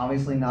 There's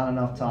obviously not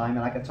enough time,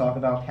 and I could talk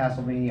about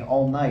Castlevania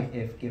all night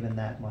if given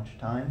that much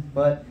time.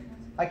 But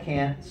I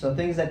can't. So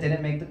things that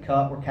didn't make the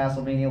cut were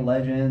Castlevania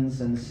Legends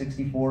and the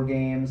 64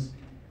 games,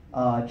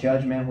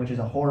 Judgment, which is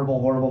a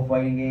horrible, horrible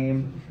fighting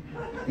game,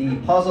 the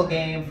puzzle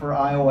game for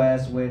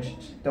iOS, which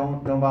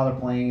don't bother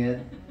playing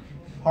it,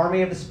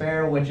 Army of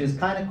Despair, which is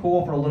kind of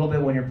cool for a little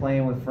bit when you're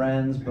playing with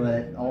friends,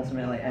 but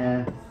ultimately,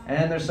 eh. And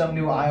then there's some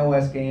new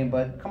iOS game,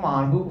 but come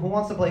on, who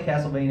wants to play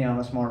Castlevania on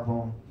a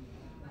smartphone?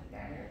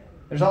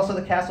 There's also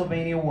the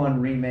Castlevania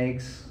 1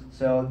 remakes,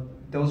 so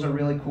those are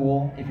really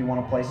cool if you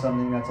want to play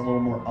something that's a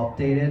little more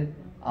updated.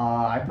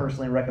 I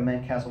personally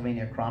recommend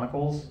Castlevania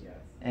Chronicles,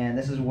 and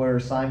this is where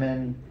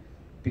Simon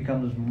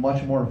becomes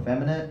much more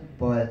effeminate,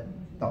 but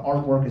the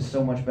artwork is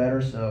so much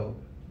better, so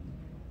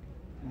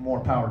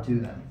more power to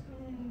them.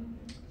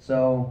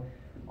 So,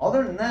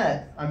 other than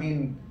that, I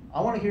mean,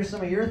 I want to hear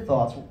some of your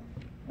thoughts.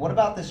 What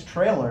about this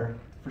trailer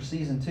for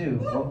season 2?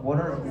 What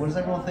is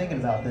everyone thinking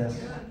about this?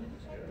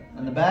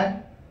 In the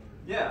back?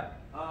 Yeah,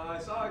 I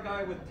saw a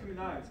guy with 2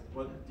 knives.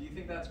 What do you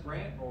think that's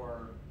Grant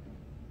or?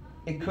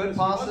 It could Because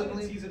possibly. He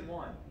wasn't in season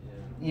 1.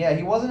 Yeah,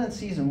 he wasn't in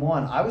season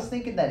 1. I was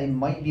thinking that it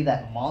might be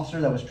that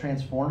monster that was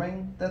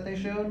transforming that they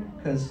showed,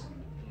 because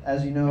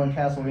as you know in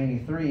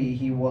Castlevania 3,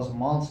 he was a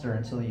monster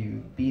until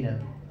you beat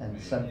him and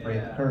set free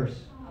the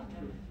curse.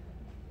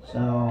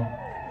 So,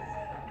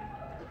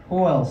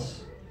 who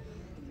else?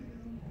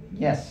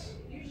 Yes.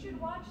 You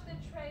should watch the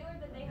trailer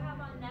that they have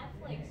on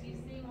Netflix. You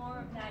see more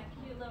of that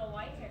cute little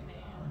white-haired man.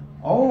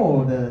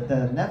 Oh,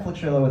 the Netflix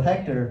trailer with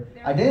Hector.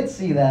 I did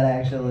see that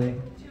actually.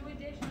 2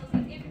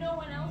 additionals. If no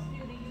one else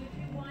knew, the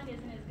YouTube one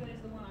isn't as good as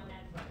the one on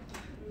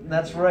Netflix.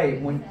 That's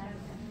right.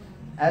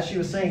 As she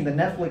was saying, the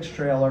Netflix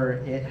trailer,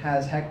 it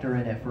has Hector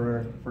in it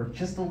for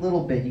just a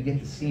little bit. You get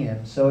to see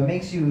him, so it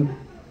makes you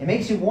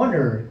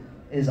wonder: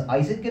 is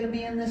Isaac going to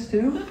be in this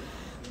too?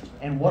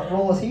 And what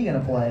role is he going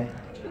to play?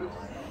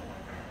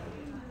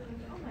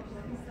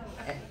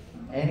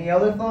 Any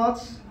other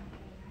thoughts?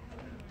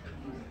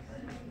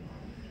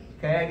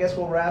 Okay, I guess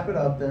we'll wrap it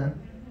up then.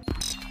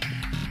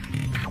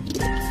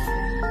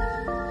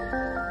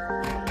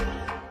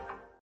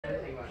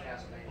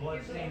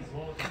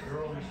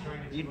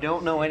 You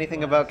don't know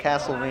anything about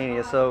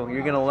Castlevania, so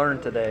you're going to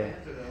learn today.